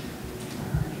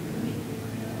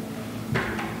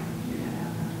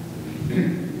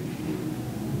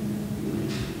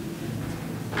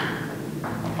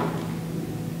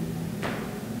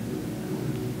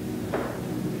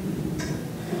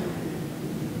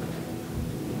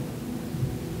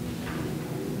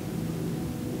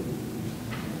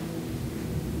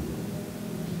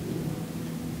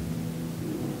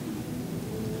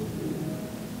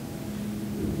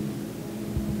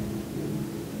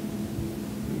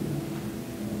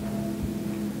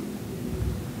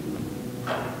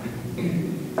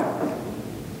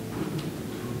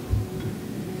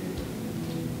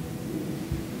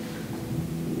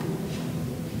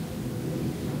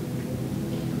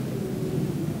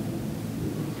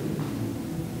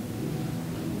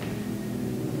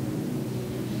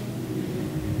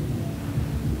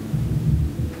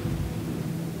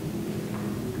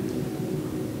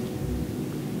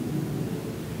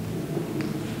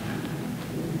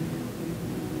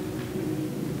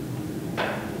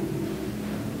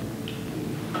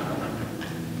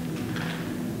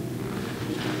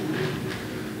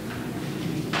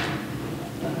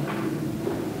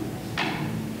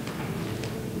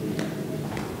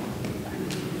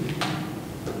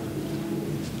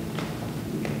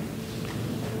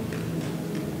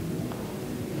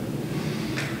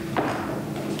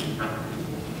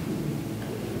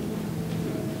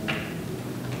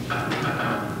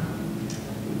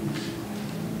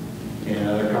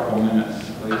 Another couple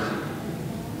minutes, please.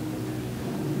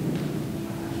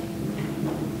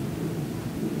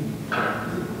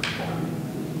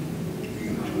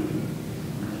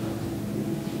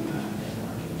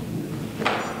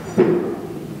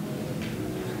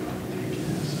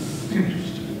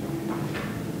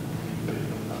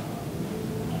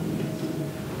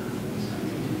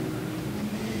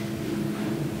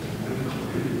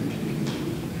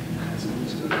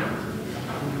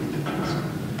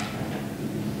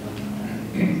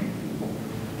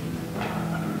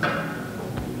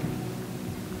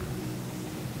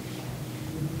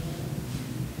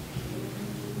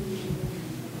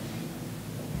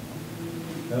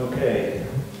 Okay.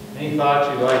 Any thoughts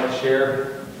you'd like to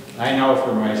share? I know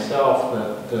for myself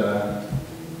that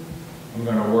I'm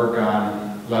going to work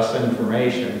on less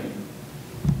information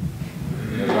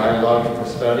because I I love to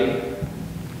study,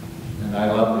 and I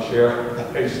love to share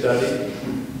what I study.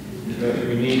 But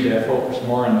we need to focus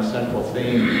more on the central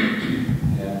theme,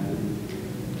 and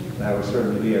that would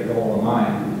certainly be a goal of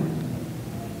mine.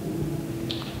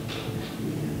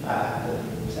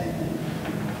 Same thing.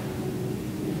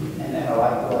 And then I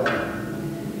like what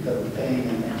the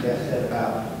thing that Jeff said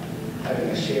about having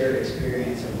a shared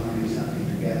experience of learning something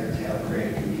together to help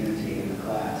create a community in the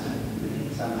class.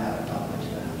 Some haven't accomplished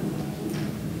that.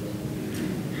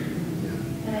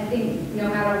 And I think no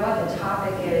matter what the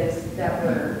topic is that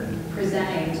we're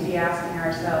presenting, to be asking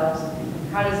ourselves,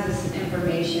 how does this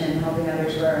information helping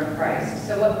others grow in Christ?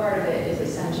 So what part of it is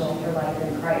essential for life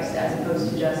in Christ as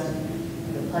opposed to just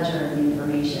the pleasure of the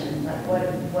information? Like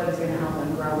what is going to help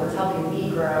them grow? What's helping me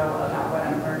grow about what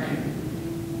I'm learning?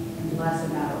 And less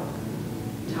about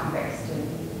topics to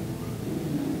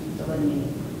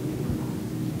delineate.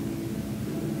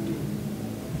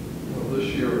 Well, this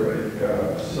year I've got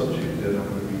a subject that I'm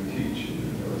going to be teaching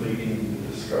or leading the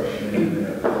discussion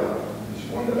that is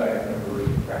one that I have never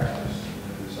really practiced.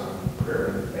 It's on prayer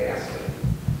and fasting.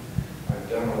 I've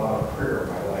done a lot of prayer in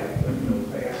my life, but no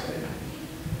fasting.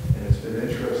 And it's been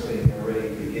interesting already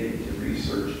beginning to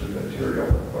research the material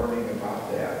and learning about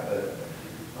that. But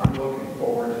I'm looking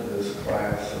forward to this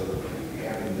class of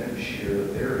having them share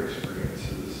their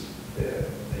experiences that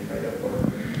they might have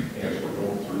learned as we're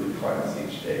going through the class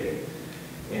each day,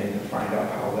 and to find out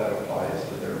how that applies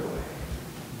to their life.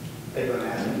 They're going to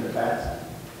ask them to fast.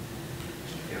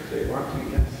 If they want to,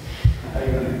 yes. Are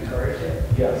you going to encourage it?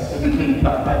 Yes. Are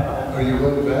you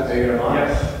going to fast?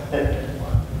 Yes.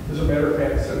 As a matter of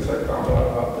fact, since I found out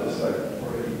about this, I've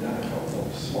already done a couple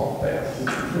of small fasts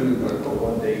for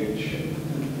 1 day each.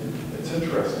 It's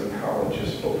interesting how it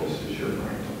just focuses your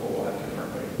mind a whole lot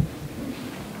differently.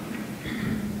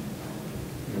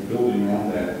 Building on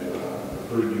that, I've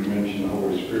heard you mention the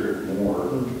Holy Spirit more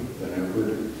than I've heard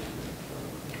it,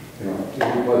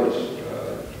 taking place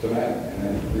tonight. And I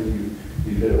think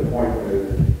you hit a point where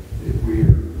if we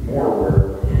are more aware of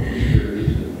what the Holy Spirit is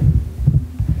doing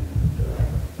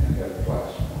and have the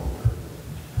class more aware,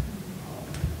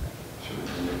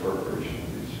 certainly the preparation of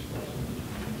these lessons.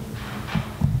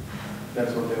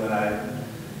 That's one thing that I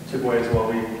took away as well.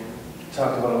 We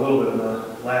talked about a little bit in the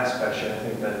last session. I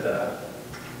think that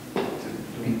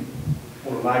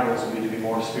one of my goals would be to be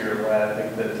more spirit-led. I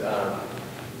think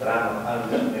that I'm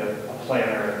definitely a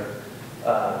planner, and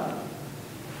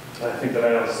I think that I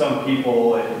know some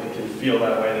people, it can feel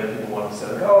that way, that people want to say,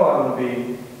 like, oh,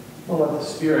 I'll let the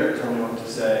Spirit tell me what to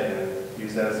say, and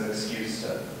use that as an excuse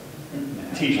to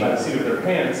teach by the seat of their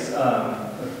pants.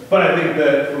 But I think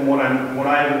that from what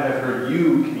I have heard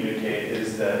you communicate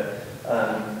is that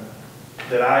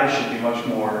that I should be much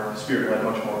more spirit-led,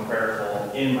 much more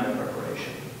prayerful in my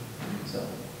preparation. So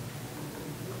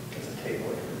that's a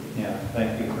takeaway for me. Yeah,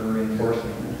 thank you for reinforcing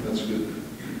that. That's good.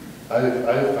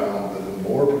 I've found that the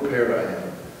more prepared I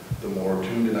am, the more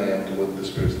tuned in I am to what the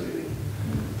Spirit's leading.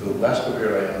 The less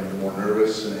prepared I am, the more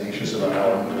nervous and anxious about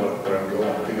where I'm going,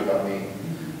 and think about me.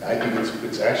 I think it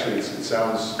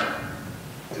sounds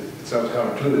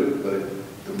counterintuitive, but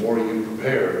the more you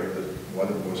prepare,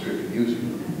 the more Spirit can use you.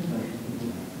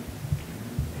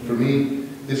 For me,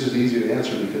 this is easier to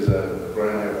answer because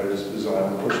Brian and I just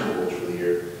designed my personal goals for the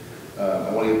year.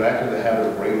 I want to get back into the habit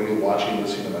of regularly watching,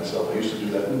 listening to myself. I used to do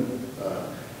that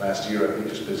last year. I think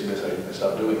just busyness, I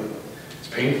stopped doing it. It's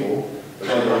painful. But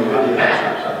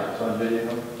It's on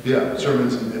video. yeah,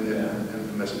 sermons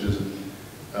and messages.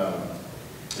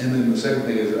 And then the second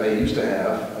thing is I used to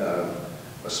have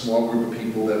a small group of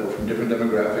people that were from different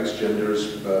demographics,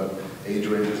 genders, age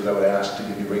ranges that I would ask to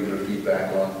give me regular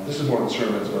feedback on. This is more on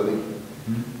sermons, but I think,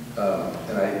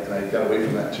 and I got away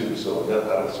from that too. So I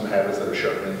got some habits that are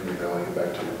sharpening for me now. I get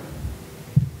back to it.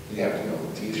 You have to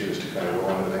it's easier just to kind of go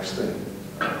on to the next thing.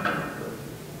 I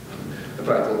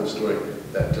probably told the story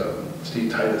that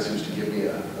Steve Titus used to give me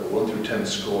a 1 through 10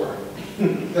 score. He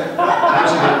used to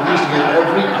get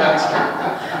every pastor.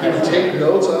 He would take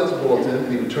notes on his bulletin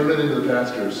and he would turn it into the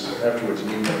pastors afterwards, and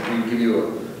he would give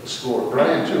you a score.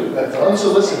 Brian too.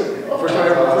 Unsolicited. First time I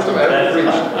ever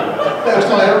preached. First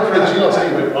time I ever preached. I'll tell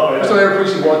you. First time I ever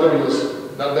preached, he walked up and he goes,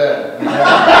 "Not bad." I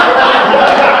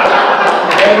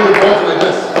handed the bulletin like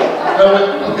this. And I went,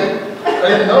 "Okay." I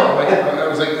didn't know. I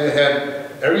was like, I had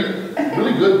every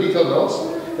really good detailed notes,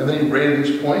 and then he rated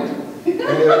each point. And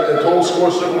a total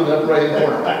score circle in the upper right hand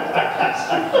corner.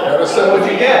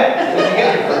 What'd you get? What'd you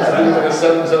get your first time? Like a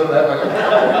 7.5.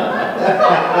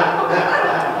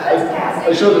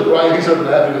 I showed the Brian, he started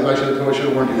laughing because I should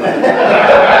have warned you.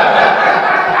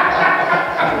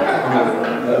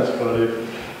 That's funny.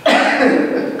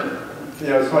 You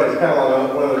know, it's funny, it's kind of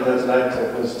like one of the notes I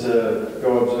took was to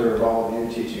go observe all of you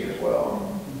teaching as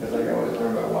well. Because I can always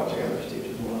learn by watching others teach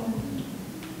as well.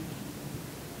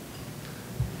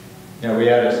 Yeah, we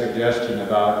had a suggestion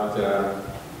about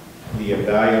the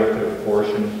evaluative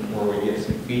portion where we get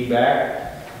some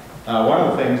feedback. One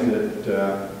of the things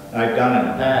that I've done in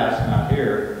the past, not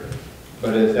here,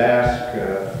 but is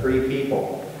ask 3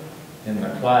 people in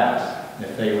the class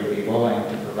if they would be willing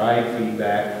to provide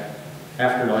feedback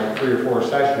after like 3 or 4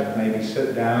 sessions, maybe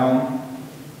sit down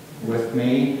with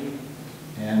me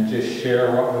and just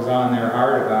share what was on their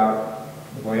heart about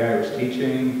the way I was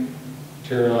teaching,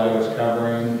 material I was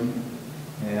covering,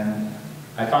 and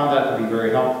I found that to be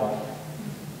very helpful.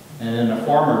 And in a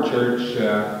former church,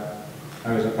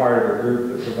 I was a part of a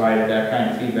group that provided that kind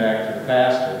of feedback to the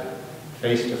pastor,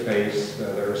 face-to-face.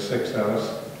 There were 6 of us,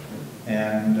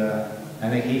 and I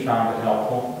think he found it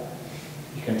helpful.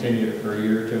 He continued it for a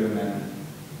year or 2 and then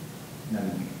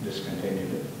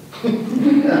discontinued it. I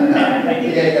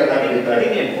think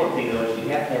the important thing though is you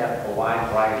have to have a wide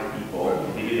variety of people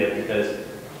to do that because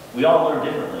we all learn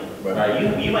differently. Right?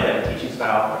 You might have a teaching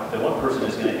style that one person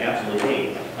is going to absolutely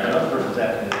hate and another person is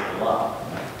absolutely going to love.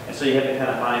 And so you have to kind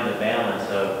of find the balance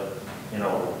of, you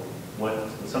know, what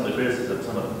some of the criticism,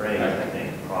 some of the praise, I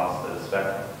think, across the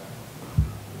spectrum.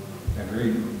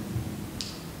 Agreed.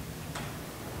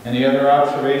 Any other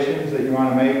observations that you want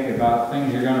to make about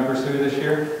things you're going to pursue this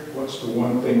year? What's the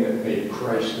one thing that made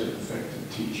Christ an effective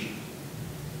teacher?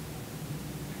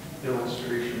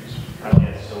 Illustrations. I don't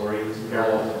have stories,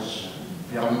 Parables.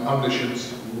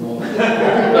 Omniscience.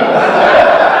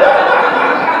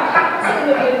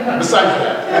 Besides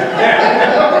that.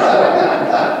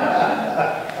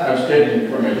 I was taking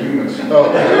from a human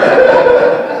standpoint.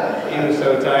 Oh. He was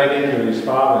so tied into his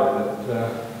father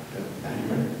that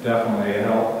definitely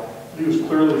helped. He was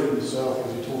clearly from the South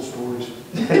as he told stories.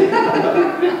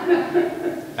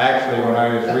 Actually, when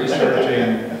I was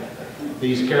researching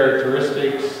these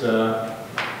characteristics,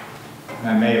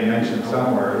 I may have mentioned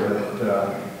somewhere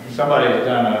that somebody has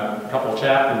done a couple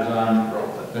chapters on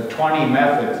the 20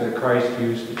 methods that Christ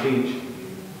used to teach,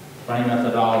 20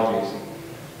 methodologies.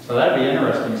 So that'd be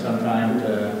interesting sometime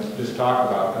to just talk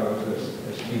about those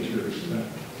as teachers.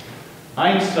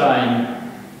 Einstein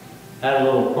had a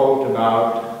little quote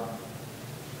about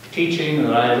teaching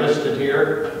that I listed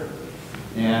here,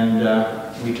 and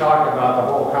we talk about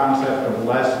the whole concept of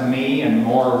less me and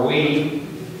more we.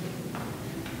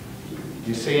 Do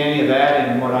you see any of that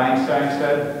in what Einstein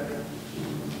said?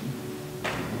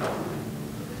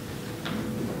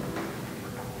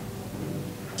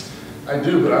 I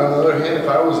do, but on the other hand, if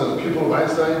I was a pupil of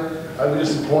Einstein, I'd be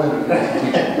disappointed. Like,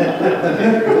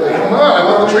 come on, I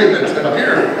want the treatment. I'm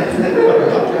here.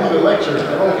 Give me the lecture.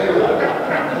 I'm okay with it.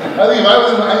 I think if I was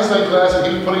in the Einstein class and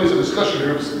he was putting us in discussion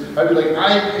groups, I'd be like, I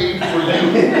paid for you.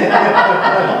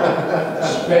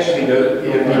 Especially if he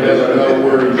doesn't know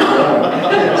where he's going.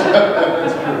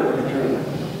 That's true.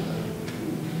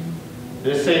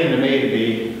 This seemed to me to be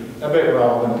a bit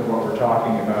relevant to what we're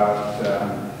talking about.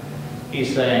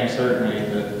 He's saying certainly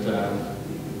that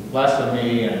less of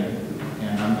me and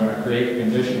I'm going to create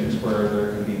conditions where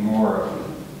there can be more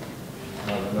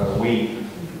of we,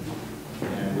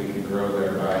 and we can grow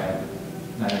thereby.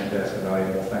 And I think that's a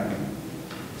valuable thing.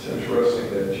 It's interesting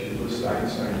that you list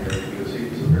Einstein here because he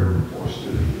was a very poor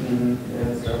student. Yeah,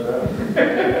 it's not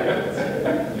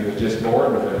bad. He was just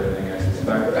bored with everything, I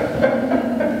suspect.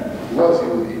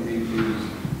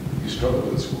 He struggled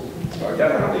with school.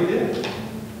 Definitely did.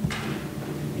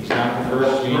 He's not the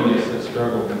first genius that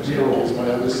struggled in school. It's my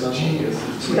other son. Genius.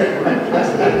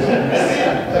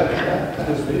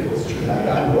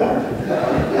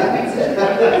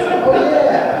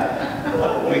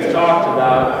 We've talked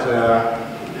about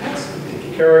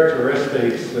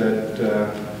characteristics that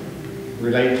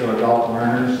relate to adult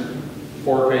learners,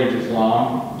 4 pages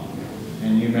long,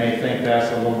 and you may think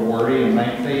that's a little wordy and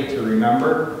lengthy to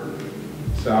remember.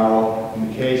 So,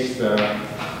 in case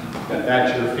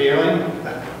that's your feeling,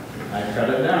 I cut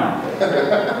it down.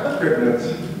 Script notes.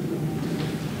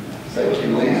 Thank you,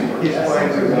 Lee. He's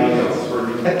playing some notes for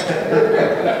me.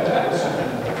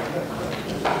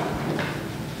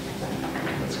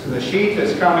 The sheet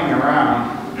that's coming around,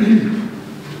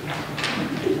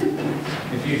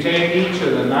 if you take each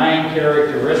of the 9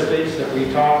 characteristics that we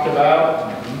talked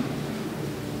about,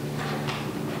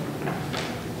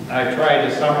 I tried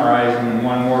to summarize them in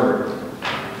one word.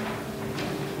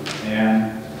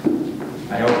 And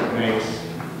I hope it makes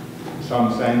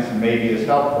some sense and maybe is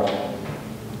helpful.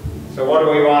 So what do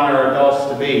we want our adults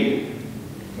to be?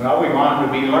 Well, we want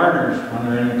them to be learners when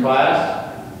they're in the class,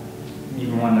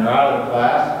 even when they're out of the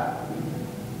class.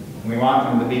 We want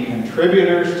them to be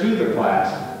contributors to the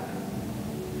class,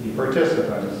 be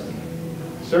participants.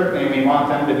 Certainly, we want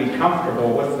them to be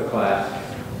comfortable with the class.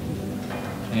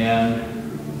 And,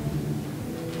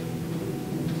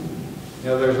 you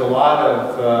know, there's a lot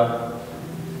of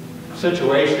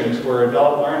situations where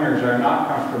adult learners are not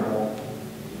comfortable.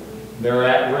 They're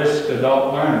at-risk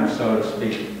adult learners, so to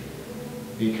speak,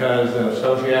 because of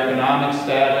socioeconomic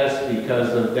status,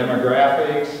 because of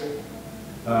demographics,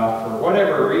 for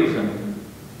whatever reason.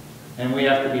 And we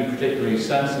have to be particularly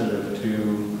sensitive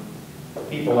to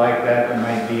people like that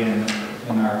might be in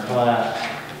our class.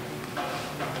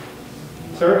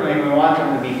 Certainly, we want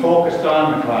them to be focused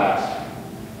on the class.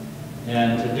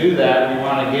 And to do that, we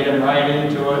want to get them right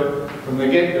into it from the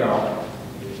get-go.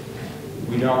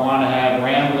 We don't want to have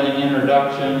rambling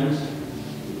introductions.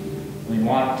 We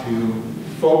want to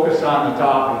focus on the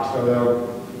topic so they'll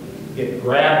get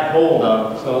grabbed hold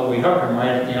of, so that we hook them right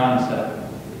at the onset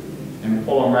and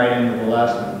pull them right into the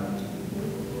lesson.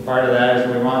 Part of that is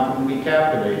we want them to be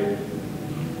captivated.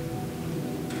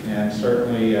 And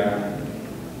certainly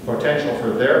potential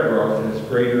for their growth is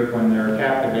greater when they're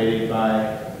captivated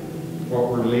by what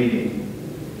we're leading.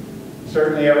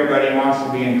 Certainly everybody wants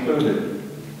to be included.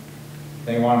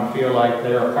 They want to feel like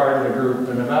they're a part of the group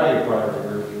and a valued part of the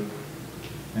group.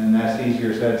 And that's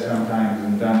easier said sometimes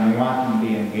than done. We want them to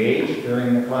be engaged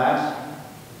during the class.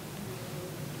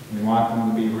 We want them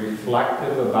to be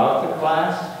reflective about the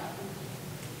class.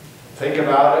 Think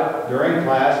about it during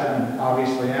class and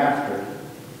obviously after.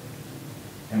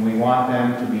 And we want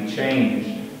them to be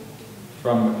changed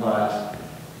from the class.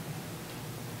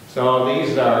 So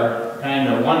these are kind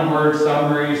of one-word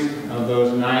summaries of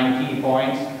those 9 key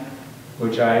points,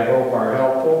 which I hope are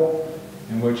helpful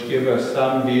and which give us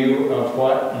some view of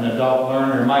what an adult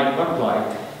learner might look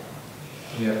like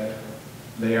if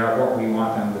they are what we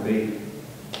want them to be.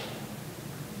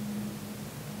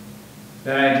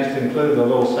 Then I just included a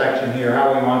little section here,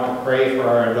 how we want to pray for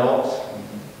our adults.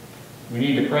 We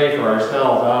need to pray for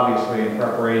ourselves, obviously, in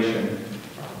preparation.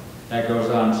 That goes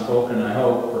unspoken, I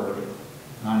hope, or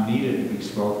unneeded to be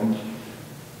spoken.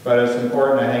 But it's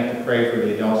important, I think, to pray for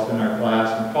the adults in our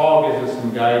class. And Paul gives us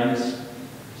some guidance,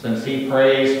 since he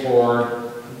prays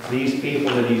for these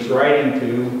people that he's writing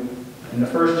to in the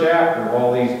first chapter of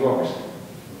all these books.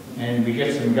 And we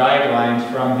get some guidelines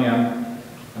from him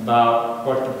about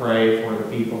what to pray for the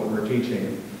people that we're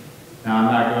teaching. Now,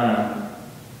 I'm not going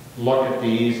to look at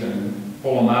these and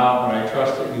pull them out, but I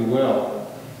trust that you will,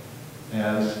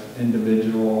 as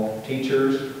individual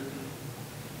teachers,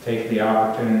 take the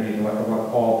opportunity to look at what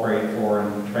Paul prayed for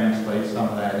and translate some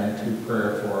of that into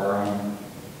prayer for our own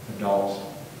adults.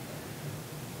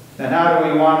 Then how do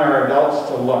we want our adults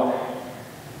to look?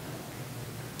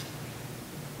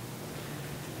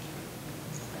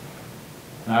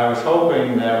 I was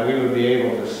hoping that we would be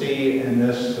able to see in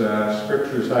this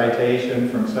scripture citation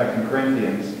from 2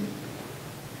 Corinthians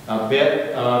a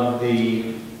bit of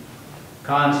the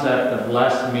concept of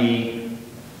less me,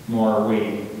 more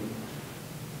we.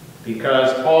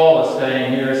 Because Paul is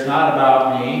saying here, it's not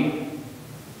about me.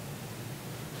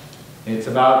 It's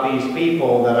about these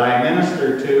people that I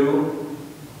minister to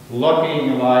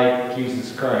looking like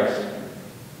Jesus Christ.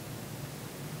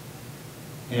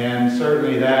 And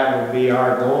certainly that would be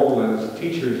our goal as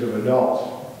teachers of adults,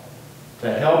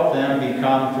 to help them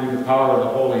become, through the power of the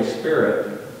Holy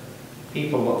Spirit,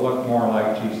 people that look more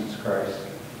like Jesus Christ.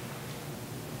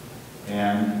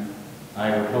 And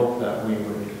I would hope that we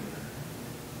would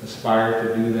aspire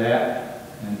to do that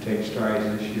and take strides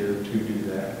this year to do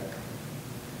that.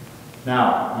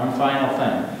 Now, one final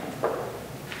thing.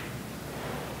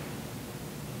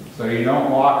 So you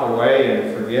don't walk away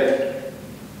and forget.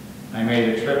 I made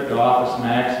a trip to Office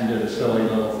Max and did a silly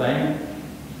little thing,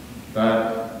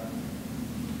 but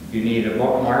you need a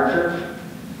bookmarker.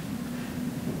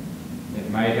 It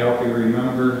might help you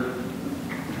remember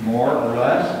more or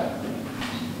less.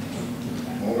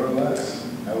 More or less.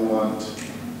 I want.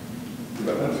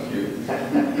 That's cute.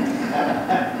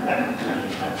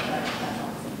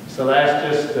 So that's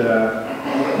just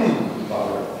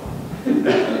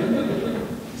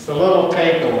it's a little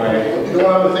takeaway. You know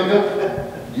what I would think of?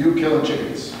 You killing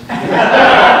chickens. Sorry.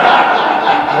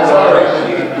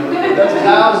 That's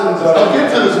thousands of. I'll get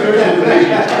to the spiritual thing.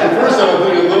 First, I would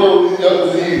think of little,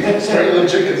 strangling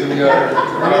chickens in the yard.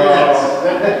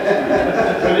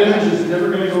 That image is never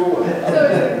going to go away. So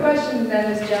is the question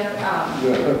then, is Jeff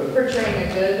portraying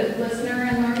a good listener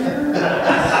and learner?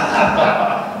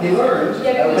 He learned.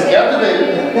 Yeah, I was captivated.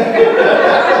 He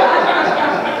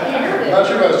heard it. Not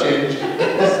sure if that's changed.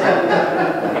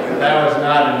 That was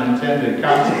not an intended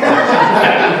consequence.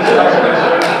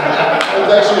 It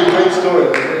was actually a great story.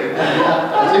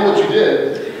 think what you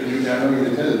did, and I know you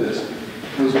intended this,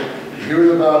 was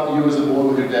hearing about you as a boy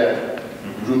with your dad,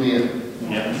 drew me in.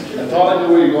 Yeah. I thought I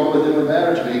knew where you're going, but it didn't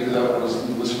matter to me because I was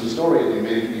listening to the story and you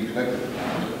made me connected.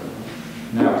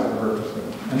 And that was the purpose of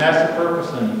it. And that's the purpose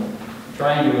in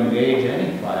trying to engage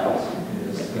any class,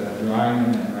 is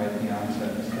drawing them and right the onset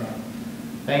and stuff.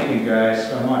 Thank you guys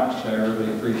so much. I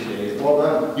really appreciate it. Well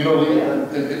done. You know, Lee,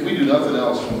 if we do nothing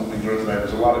else from what we learned tonight,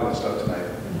 there's a lot of good stuff tonight.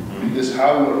 This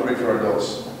how we want to pray for our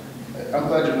adults. I'm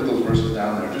glad you put those verses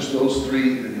down there. Just those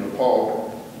three, you know, Paul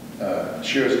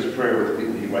shares his prayer with the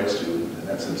people he writes to, and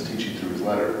that's his teaching through his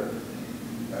letter.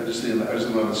 I just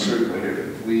want to circle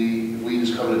here. If we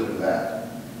just coveted to that.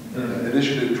 In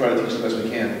addition to try to teach the best we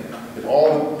can, if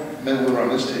all the men and women around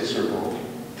this circle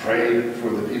prayed for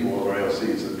the people of our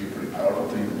ALCs, that'd be a pretty powerful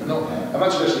thing. No, I'm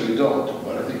not suggesting you don't,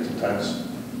 but I think sometimes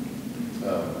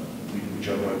we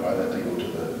jump right by that to go to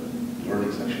the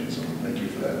learning section. So thank you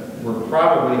for that. We're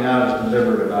probably not as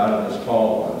deliberate about it as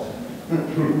Paul was.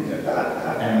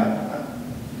 And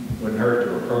wouldn't hurt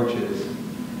to approach his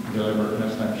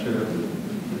deliberateness, I'm sure.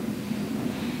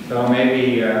 So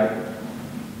maybe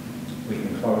we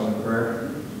can close in prayer.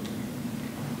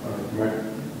 Mike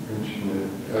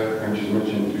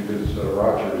mentioned because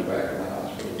Roger is back in the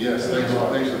hospital. Yes, thanks.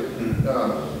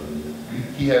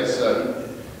 He has,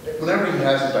 whenever he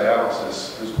has his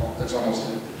dialysis, it's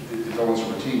almost a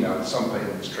routine now. Something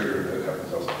is triggered.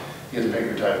 He has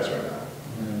pancreatitis right now.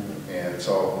 And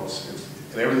so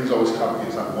and everything's always complicated.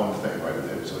 It's not one thing,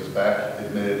 right? So he's back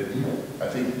admitted, I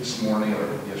think this morning or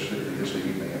yesterday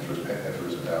evening after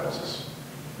his dialysis.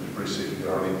 He was pretty sick. He could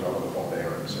hardly even talk on the phone to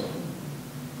Aaron. So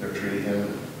they're treating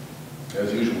him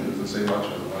as usual. He doesn't say much.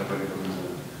 Doesn't want anybody to come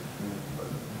visit. But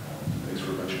thanks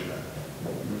for mentioning that.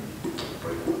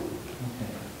 Pray. Okay.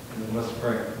 Let's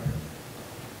pray.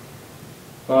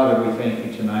 Father, we thank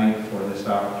you tonight for this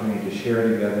opportunity to share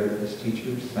together as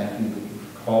teachers. Thank you that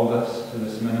you've called us to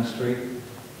this ministry.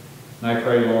 And I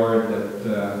pray, Lord,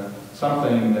 that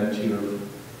something that you've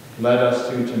led us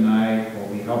to tonight will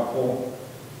be helpful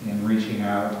in reaching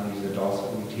out to these adults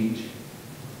that we teach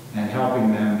and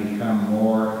helping them become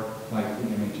more like the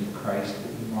image of Christ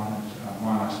that you want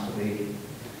us to be.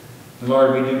 And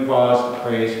Lord, we do pause to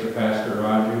praise for Pastor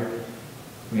Roger.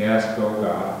 We ask, oh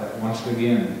God, that once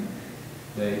again,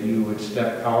 that you would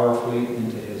step powerfully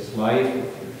into his life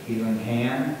with your healing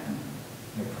hand.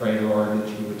 I pray, Lord, that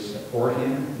you would support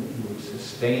him, that you would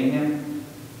sustain him,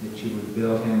 that you would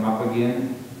build him up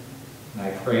again. And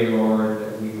I pray, Lord,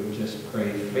 that we would just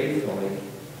pray faithfully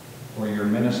for your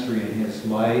ministry in his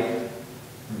life,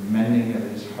 your mending of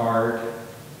his heart,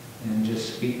 and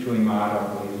just speak to him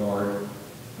audibly, Lord,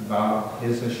 about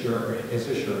his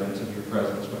assurance of your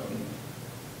presence with him.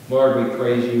 Lord, we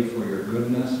praise you for your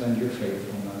goodness and your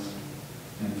faithfulness,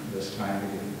 and for this time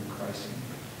together in Christ's name.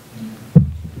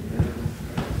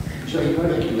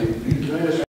 Thank you.